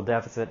neurological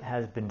deficit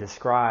has been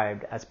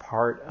described as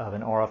part of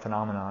an aura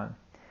phenomenon.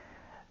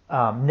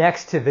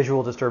 Next to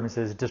visual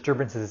disturbances,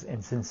 disturbances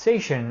in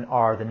sensation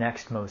are the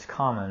next most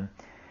common.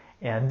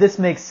 And this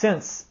makes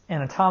sense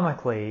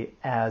anatomically,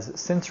 as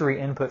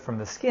sensory input from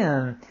the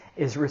skin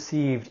is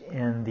received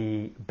in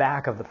the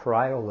back of the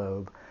parietal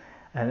lobe,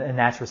 and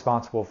that's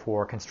responsible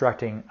for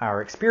constructing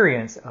our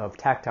experience of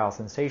tactile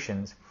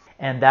sensations.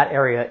 And that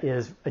area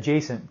is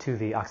adjacent to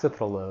the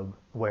occipital lobe,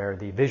 where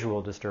the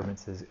visual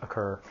disturbances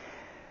occur.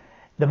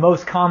 The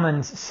most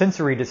common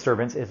sensory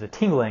disturbance is a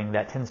tingling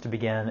that tends to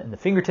begin in the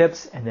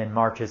fingertips and then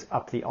marches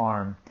up the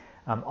arm.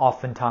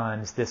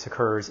 Oftentimes this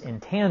occurs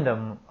in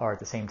tandem or at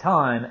the same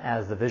time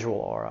as the visual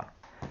aura.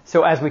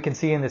 So as we can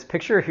see in this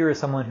picture, here is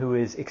someone who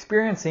is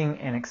experiencing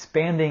an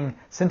expanding,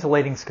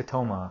 scintillating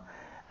scotoma,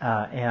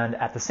 and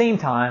at the same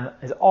time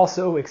is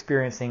also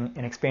experiencing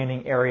an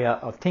expanding area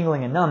of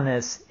tingling and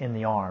numbness in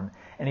the arm.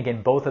 And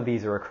again, both of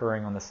these are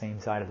occurring on the same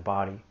side of the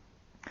body.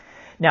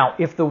 Now,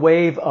 if the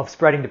wave of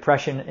spreading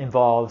depression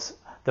involves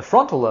the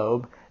frontal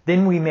lobe,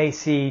 then we may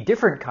see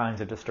different kinds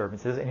of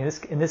disturbances, and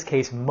in this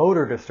case,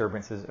 motor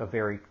disturbances of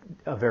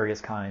various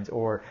kinds,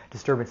 or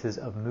disturbances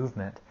of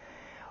movement.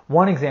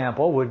 One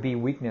example would be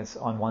weakness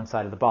on one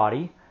side of the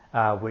body,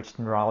 which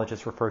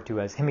neurologists refer to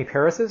as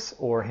hemiparesis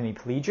or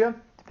hemiplegia,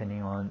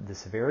 depending on the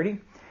severity.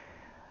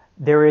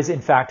 There is,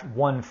 in fact,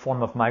 one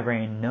form of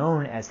migraine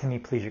known as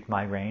hemiplegic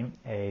migraine,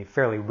 a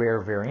fairly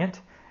rare variant,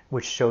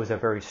 which shows a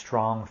very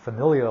strong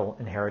familial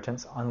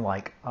inheritance,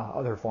 unlike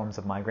other forms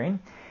of migraine,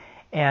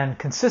 and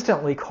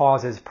consistently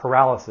causes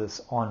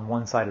paralysis on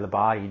one side of the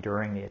body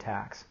during the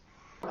attacks.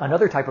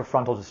 Another type of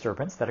frontal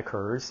disturbance that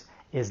occurs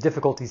is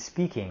difficulty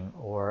speaking,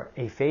 or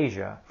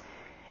aphasia,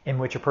 in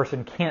which a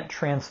person can't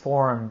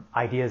transform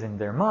ideas in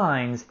their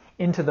minds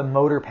into the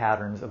motor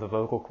patterns of the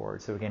vocal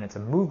cords. So again, it's a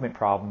movement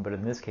problem, but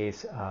in this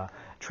case,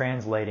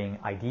 translating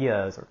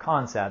ideas or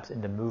concepts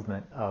into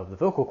movement of the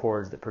vocal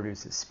cords that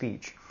produces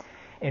speech.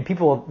 And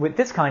people with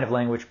this kind of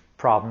language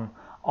problem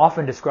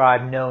often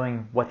describe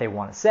knowing what they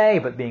want to say,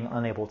 but being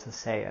unable to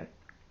say it.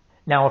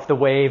 Now, if the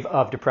wave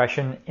of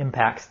depression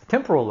impacts the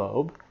temporal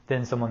lobe,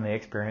 then someone may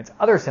experience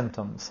other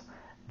symptoms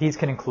These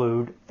can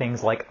include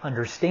things like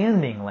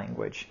understanding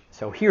language.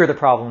 So here the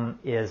problem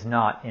is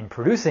not in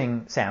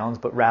producing sounds,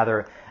 but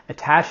rather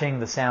attaching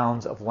the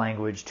sounds of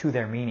language to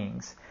their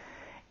meanings.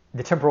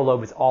 The temporal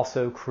lobe is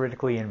also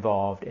critically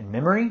involved in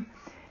memory,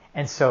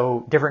 and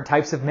so different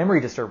types of memory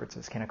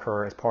disturbances can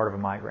occur as part of a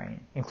migraine,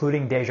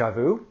 including déjà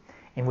vu,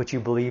 in which you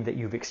believe that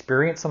you've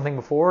experienced something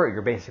before, or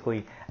you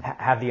basically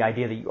have the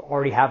idea that you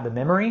already have the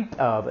memory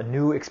of a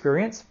new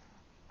experience,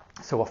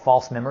 so a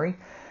false memory.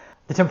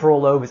 The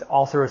temporal lobe is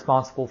also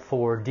responsible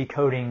for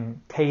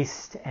decoding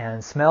taste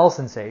and smell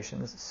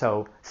sensations,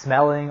 so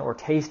smelling or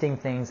tasting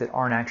things that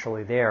aren't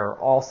actually there are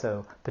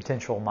also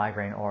potential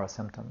migraine aura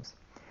symptoms.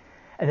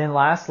 And then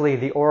lastly,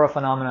 the aura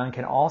phenomenon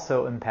can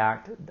also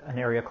impact an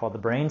area called the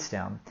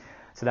brainstem.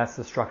 So that's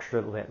the structure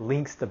that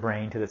links the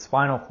brain to the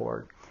spinal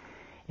cord.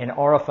 An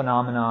aura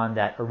phenomenon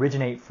that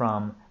originate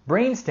from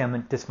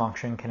brainstem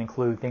dysfunction can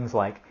include things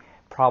like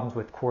problems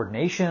with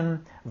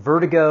coordination,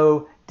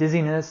 vertigo,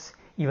 dizziness,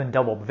 even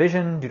double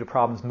vision due to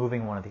problems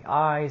moving one of the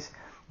eyes,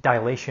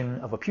 dilation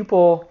of a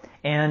pupil,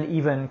 and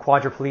even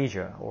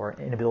quadriplegia, or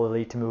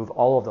inability to move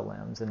all of the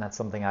limbs, and that's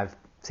something I've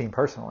seen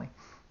personally.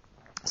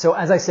 So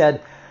as I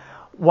said,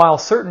 while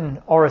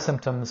certain aura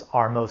symptoms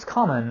are most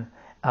common,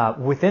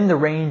 within the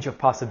range of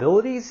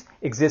possibilities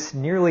exists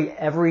nearly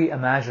every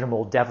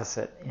imaginable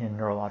deficit in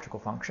neurological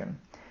function.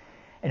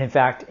 And in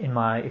fact, in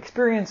my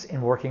experience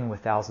in working with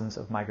thousands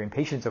of migraine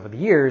patients over the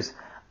years,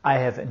 I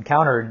have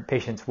encountered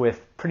patients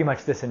with pretty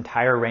much this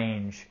entire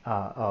range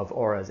of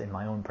auras in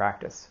my own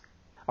practice.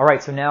 All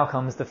right, so now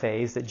comes the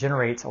phase that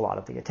generates a lot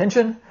of the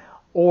attention,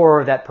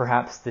 or that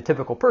perhaps the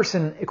typical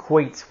person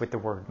equates with the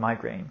word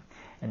migraine,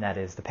 and that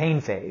is the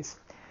pain phase.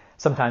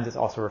 Sometimes it's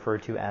also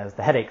referred to as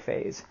the headache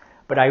phase,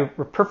 but I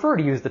prefer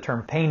to use the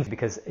term pain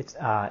because it's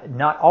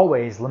not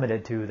always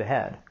limited to the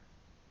head.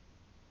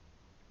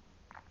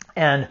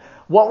 And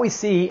what we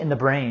see in the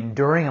brain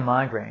during a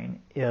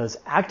migraine is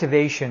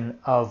activation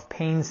of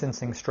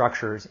pain-sensing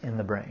structures in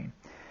the brain.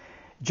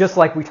 Just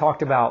like we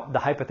talked about the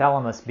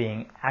hypothalamus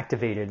being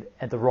activated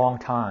at the wrong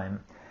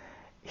time,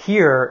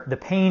 here the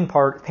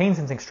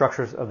pain-sensing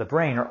structures of the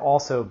brain are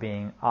also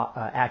being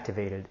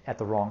activated at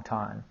the wrong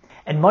time.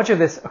 And much of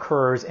this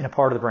occurs in a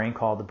part of the brain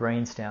called the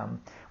brainstem,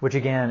 which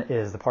again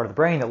is the part of the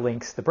brain that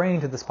links the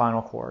brain to the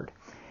spinal cord.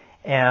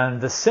 And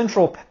the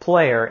central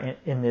player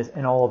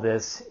in all of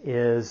this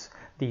is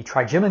the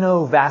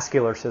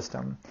trigeminal-vascular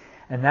system.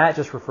 And that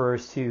just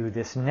refers to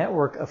this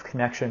network of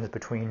connections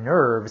between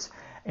nerves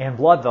and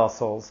blood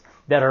vessels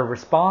that are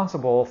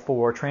responsible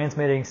for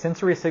transmitting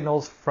sensory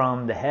signals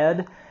from the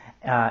head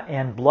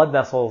and blood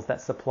vessels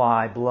that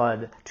supply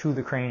blood to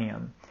the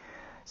cranium.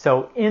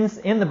 So in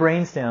the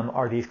brainstem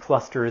are these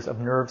clusters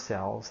of nerve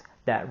cells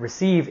that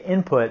receive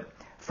input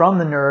from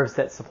the nerves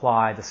that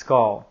supply the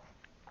skull,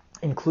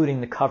 including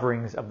the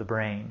coverings of the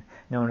brain,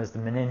 known as the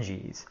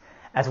meninges,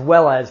 as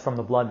well as from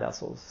the blood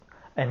vessels.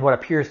 And what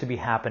appears to be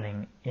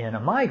happening in a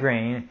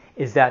migraine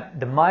is that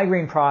the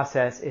migraine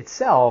process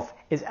itself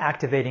is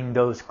activating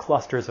those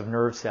clusters of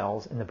nerve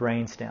cells in the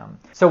brainstem.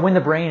 So when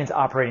the brain is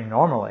operating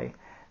normally,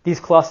 these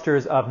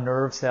clusters of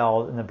nerve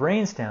cells in the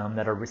brainstem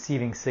that are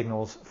receiving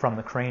signals from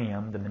the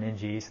cranium, the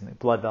meninges and the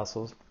blood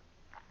vessels,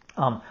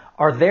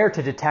 are there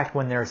to detect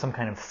when there is some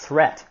kind of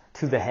threat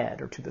to the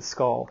head or to the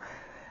skull.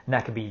 And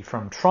that could be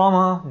from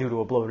trauma due to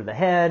a blow to the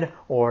head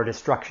or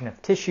destruction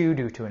of tissue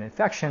due to an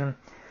infection.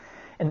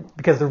 And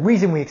because the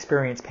reason we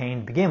experience pain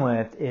to begin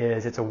with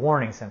is it's a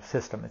warning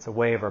system. It's a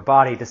way of our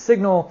body to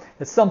signal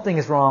that something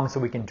is wrong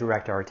so we can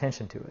direct our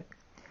attention to it.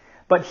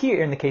 But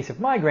here, in the case of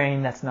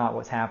migraine, that's not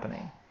what's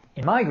happening.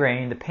 In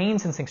migraine, the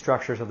pain-sensing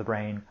structures of the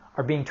brain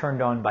are being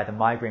turned on by the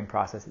migraine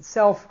process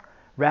itself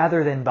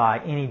rather than by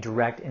any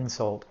direct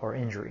insult or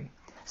injury.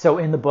 So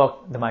in the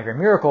book, The Migraine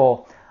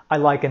Miracle, I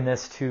liken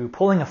this to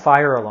pulling a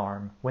fire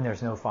alarm when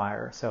there's no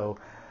fire. So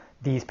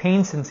these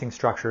pain-sensing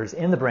structures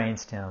in the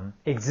brainstem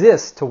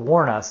exist to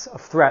warn us of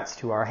threats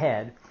to our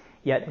head,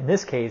 yet in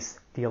this case,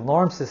 the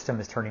alarm system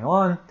is turning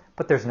on,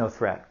 but there's no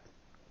threat.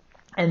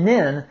 And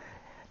then,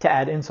 to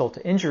add insult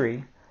to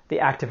injury,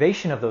 the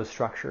activation of those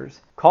structures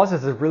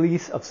causes the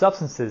release of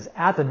substances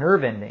at the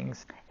nerve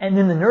endings, and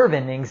then the nerve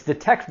endings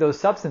detect those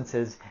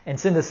substances and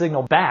send a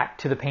signal back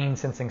to the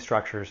pain-sensing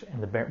structures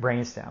in the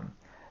brainstem.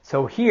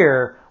 So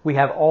here we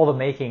have all the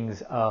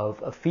makings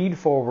of a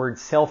feed-forward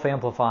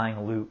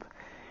self-amplifying loop,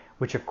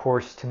 which of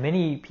course to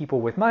many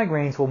people with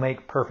migraines will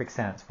make perfect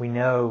sense. We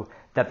know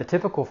that the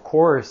typical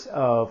course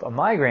of a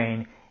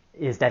migraine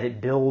is that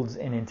it builds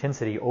in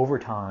intensity over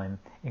time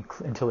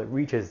until it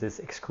reaches this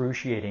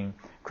excruciating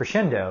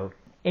crescendo.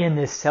 And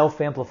this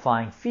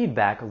self-amplifying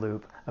feedback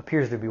loop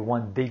appears to be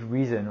one big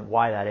reason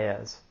why that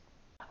is.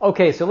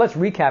 Okay, so let's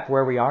recap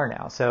where we are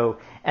now. So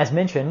as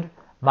mentioned,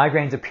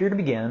 migraines appear to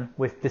begin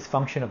with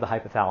dysfunction of the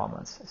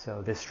hypothalamus.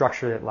 So this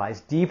structure that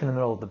lies deep in the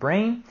middle of the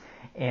brain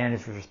and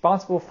is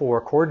responsible for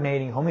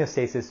coordinating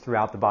homeostasis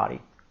throughout the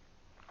body.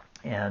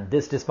 And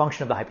this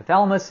dysfunction of the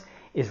hypothalamus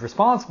is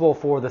responsible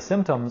for the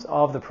symptoms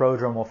of the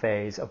prodromal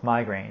phase of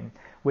migraine,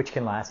 which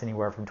can last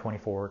anywhere from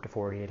 24 to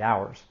 48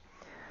 hours.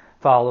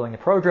 Following the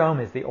prodrome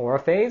is the aura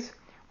phase,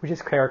 which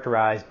is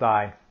characterized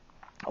by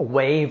a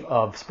wave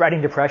of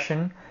spreading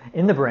depression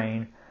in the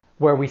brain,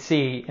 where we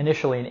see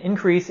initially an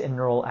increase in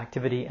neural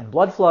activity and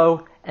blood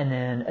flow, and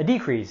then a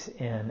decrease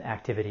in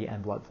activity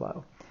and blood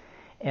flow.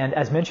 And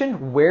as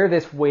mentioned, where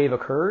this wave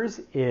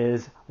occurs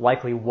is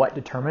likely what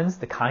determines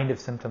the kind of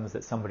symptoms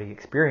that somebody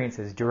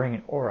experiences during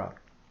an aura,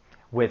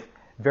 with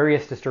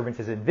various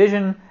disturbances in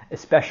vision,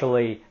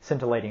 especially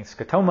scintillating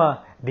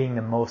scotoma, being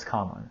the most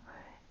common.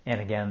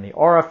 And again, the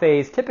aura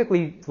phase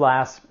typically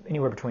lasts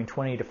anywhere between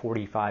 20 to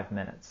 45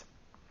 minutes.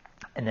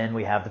 And then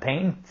we have the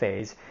pain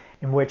phase,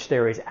 in which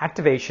there is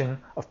activation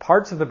of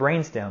parts of the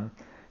brainstem,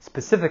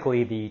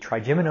 specifically the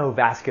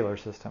trigeminovascular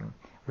system,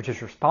 which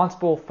is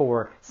responsible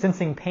for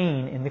sensing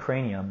pain in the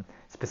cranium,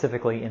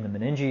 specifically in the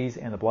meninges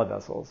and the blood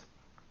vessels.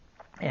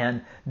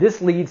 And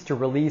this leads to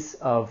release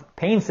of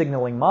pain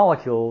signaling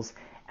molecules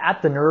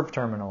at the nerve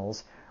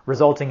terminals,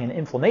 resulting in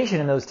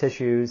inflammation in those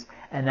tissues,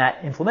 and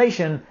that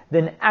inflammation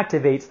then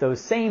activates those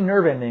same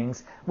nerve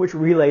endings, which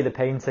relay the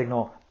pain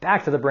signal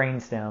back to the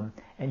brainstem,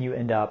 and you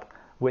end up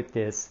with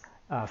this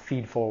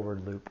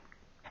feed-forward loop.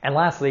 And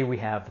lastly, we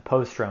have the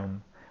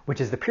poststrome,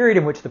 which is the period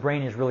in which the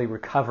brain is really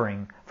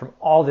recovering from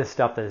all this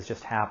stuff that has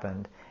just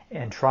happened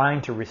and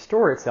trying to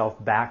restore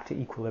itself back to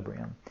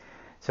equilibrium.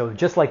 So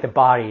just like the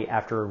body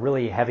after a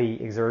really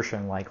heavy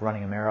exertion like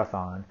running a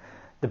marathon,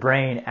 the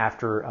brain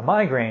after a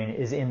migraine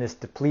is in this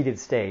depleted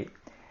state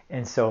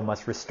and so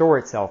must restore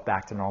itself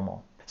back to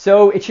normal.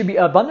 So it should be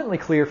abundantly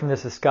clear from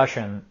this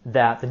discussion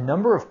that the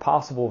number of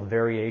possible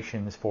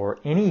variations for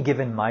any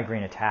given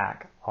migraine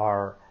attack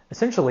are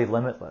essentially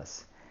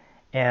limitless.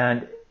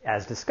 And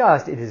as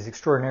discussed, it is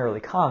extraordinarily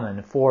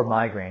common for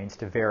migraines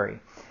to vary.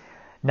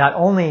 Not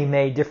only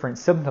may different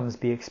symptoms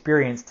be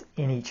experienced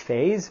in each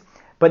phase,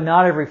 but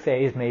not every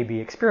phase may be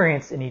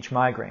experienced in each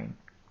migraine.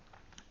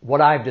 What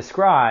I've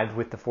described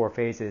with the 4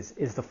 phases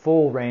is the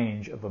full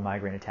range of a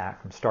migraine attack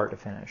from start to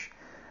finish.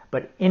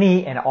 But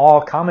any and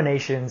all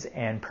combinations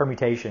and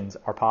permutations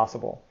are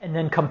possible. And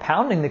then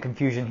compounding the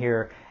confusion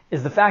here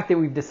is the fact that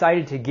we've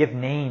decided to give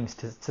names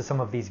to some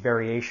of these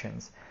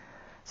variations.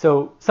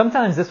 So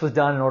sometimes this was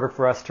done in order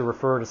for us to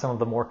refer to some of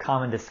the more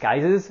common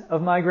disguises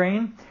of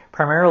migraine,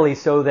 primarily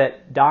so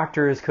that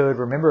doctors could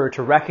remember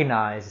to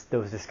recognize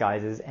those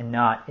disguises and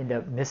not end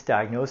up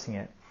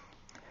misdiagnosing it.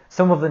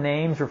 Some of the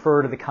names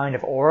refer to the kind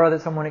of aura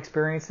that someone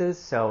experiences,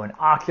 so an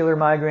ocular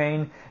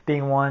migraine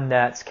being one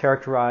that's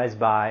characterized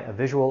by a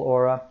visual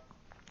aura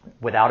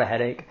without a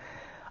headache,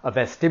 a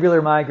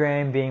vestibular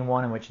migraine being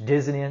one in which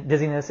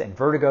dizziness and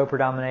vertigo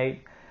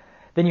predominate.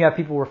 Then you have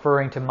people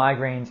referring to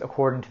migraines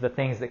according to the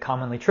things that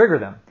commonly trigger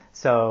them.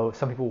 So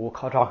some people will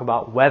talk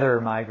about weather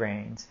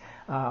migraines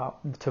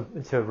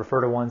to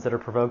refer to ones that are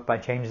provoked by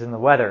changes in the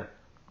weather.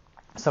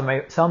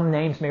 Some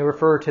names may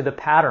refer to the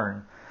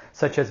pattern,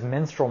 such as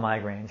menstrual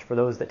migraines for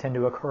those that tend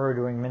to occur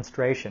during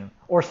menstruation.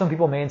 Or some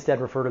people may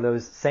instead refer to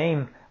those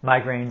same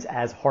migraines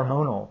as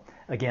hormonal,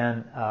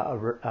 again,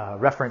 a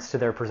reference to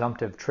their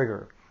presumptive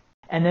trigger.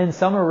 And then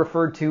some are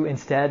referred to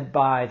instead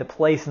by the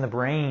place in the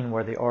brain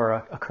where the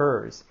aura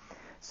occurs.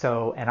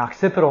 So an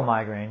occipital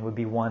migraine would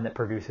be one that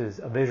produces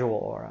a visual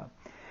aura,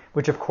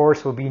 which of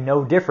course would be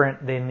no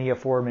different than the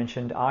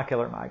aforementioned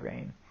ocular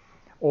migraine.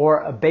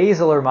 Or a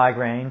basilar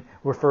migraine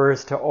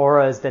refers to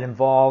auras that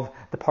involve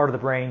the part of the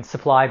brain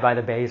supplied by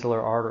the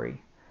basilar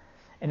artery.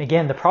 And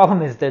again, the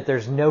problem is that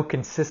there's no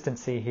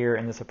consistency here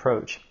in this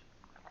approach.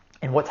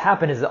 And what's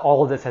happened is that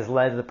all of this has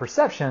led to the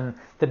perception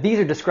that these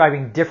are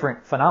describing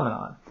different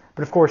phenomena.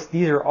 But of course,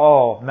 these are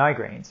all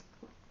migraines.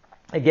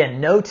 Again,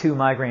 no 2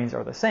 migraines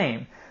are the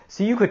same.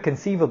 So you could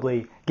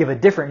conceivably give a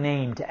different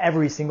name to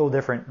every single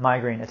different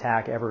migraine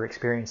attack ever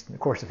experienced in the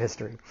course of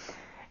history.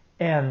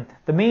 And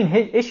the main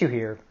issue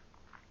here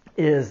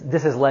is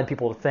this has led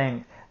people to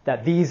think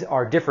that these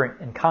are different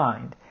in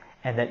kind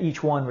and that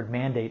each one would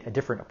mandate a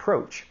different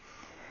approach.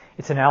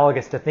 It's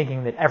analogous to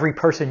thinking that every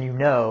person you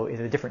know is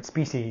a different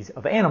species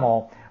of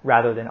animal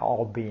rather than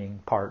all being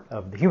part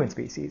of the human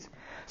species.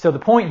 So the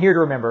point here to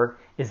remember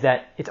is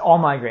that it's all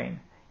migraine,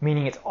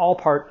 meaning it's all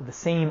part of the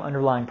same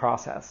underlying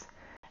process.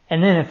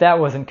 And then if that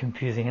wasn't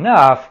confusing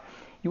enough,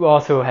 you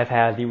also have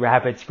had the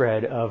rapid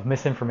spread of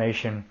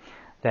misinformation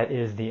that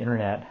is the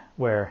internet,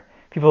 where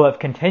people have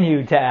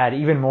continued to add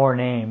even more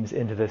names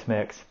into this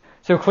mix.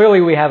 So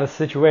clearly we have a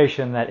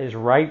situation that is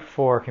ripe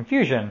for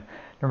confusion.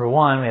 Number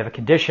one, we have a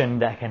condition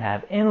that can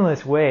have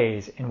endless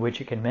ways in which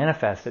it can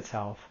manifest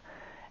itself.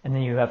 And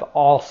then you have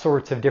all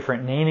sorts of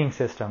different naming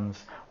systems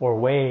or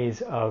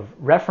ways of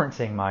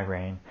referencing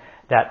migraine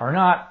that are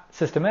not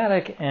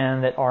systematic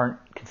and that aren't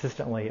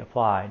consistently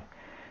applied.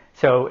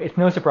 So it's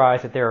no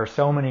surprise that there are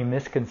so many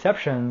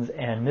misconceptions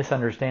and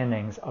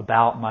misunderstandings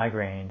about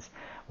migraines,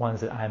 ones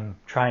that I'm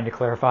trying to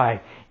clarify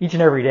each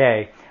and every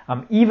day,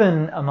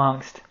 even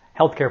amongst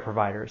healthcare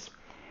providers.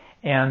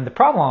 And the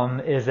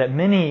problem is that in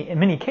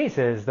many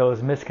cases,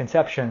 those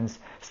misconceptions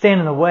stand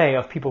in the way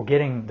of people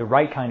getting the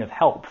right kind of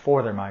help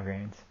for their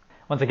migraines.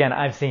 Once again,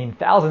 I've seen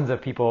thousands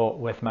of people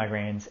with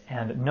migraines,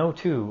 and no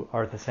 2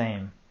 are the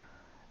same.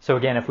 So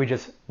again, if we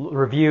just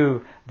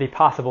review the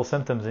possible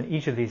symptoms in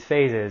each of these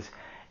phases,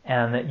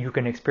 and that you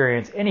can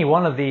experience any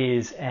one of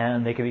these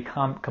and they can be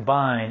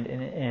combined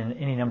in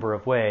any number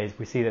of ways.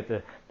 We see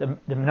that the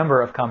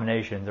number of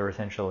combinations are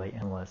essentially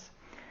endless.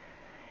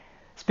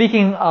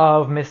 Speaking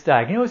of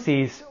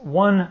misdiagnoses,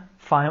 one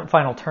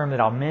final term that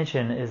I'll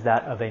mention is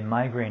that of a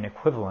migraine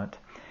equivalent.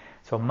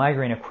 So a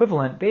migraine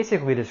equivalent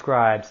basically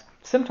describes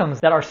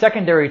symptoms that are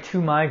secondary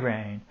to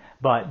migraine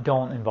but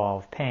don't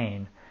involve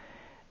pain.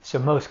 So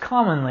most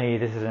commonly,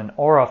 this is an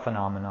aura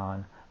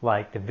phenomenon,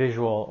 like the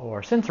visual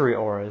or sensory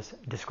auras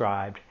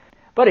described,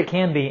 but it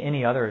can be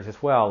any others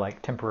as well,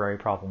 like temporary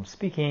problems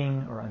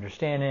speaking or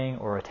understanding,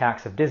 or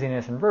attacks of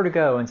dizziness and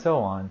vertigo, and so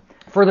on.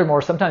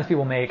 Furthermore, sometimes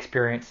people may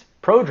experience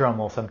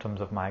prodromal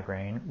symptoms of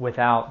migraine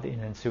without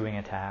an ensuing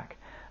attack,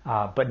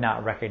 but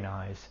not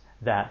recognize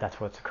that that's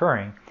what's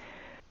occurring.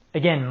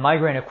 Again,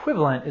 migraine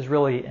equivalent is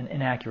really an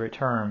inaccurate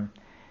term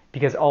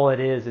because all it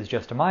is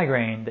just a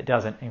migraine that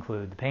doesn't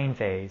include the pain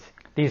phase.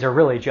 These are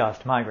really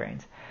just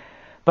migraines.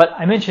 But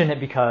I mention it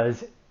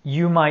because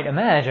you might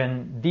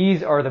imagine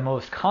these are the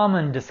most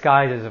common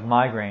disguises of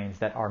migraines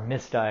that are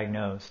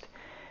misdiagnosed.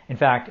 In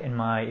fact, in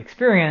my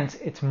experience,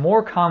 it's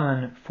more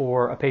common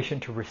for a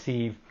patient to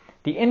receive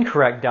the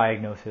incorrect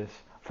diagnosis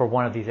for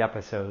one of these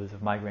episodes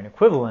of migraine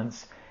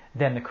equivalents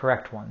than the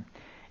correct one.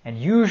 And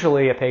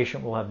usually a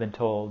patient will have been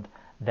told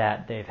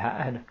that they've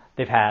had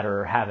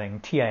or are having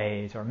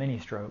TIAs or mini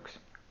strokes.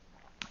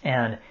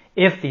 And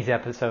if these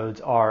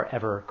episodes are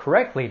ever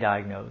correctly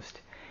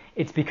diagnosed,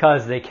 it's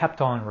because they kept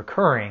on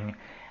recurring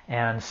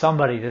and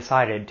somebody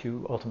decided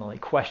to ultimately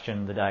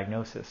question the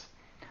diagnosis.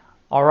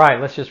 All right,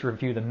 let's just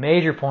review the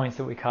major points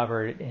that we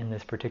covered in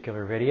this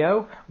particular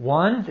video.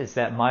 One is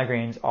that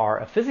migraines are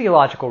a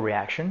physiological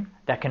reaction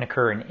that can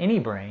occur in any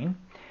brain.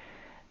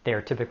 They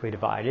are typically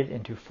divided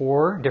into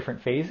 4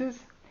 different phases,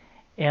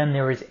 and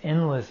there is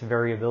endless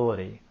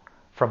variability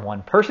from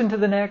one person to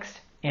the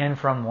next and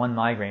from one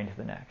migraine to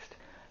the next.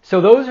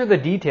 So those are the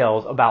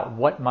details about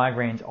what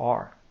migraines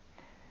are.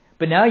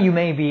 But now you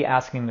may be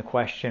asking the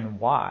question,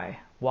 why?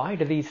 Why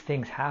do these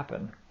things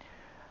happen?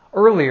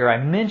 Earlier I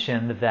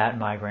mentioned that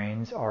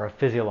migraines are a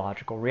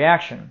physiological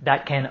reaction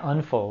that can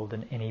unfold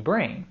in any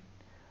brain.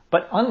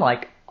 But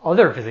unlike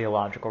other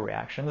physiological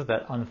reactions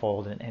that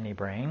unfold in any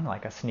brain,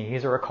 like a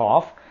sneeze or a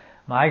cough,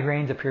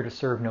 migraines appear to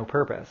serve no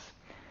purpose.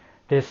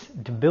 This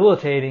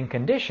debilitating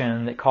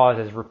condition that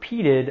causes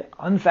repeated,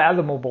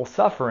 unfathomable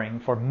suffering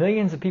for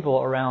millions of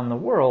people around the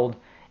world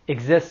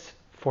exists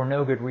for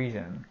no good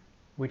reason,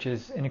 which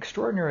is an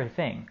extraordinary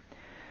thing.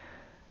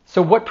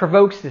 So what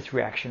provokes this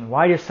reaction?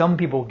 Why do some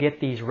people get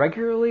these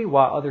regularly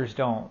while others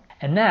don't?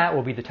 And that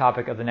will be the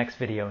topic of the next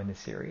video in this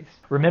series.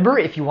 Remember,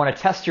 if you want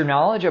to test your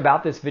knowledge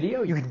about this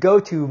video, you can go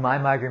to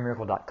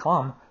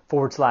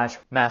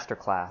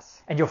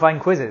mymigrainemiracle.com/masterclass, and you'll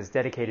find quizzes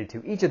dedicated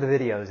to each of the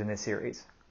videos in this series.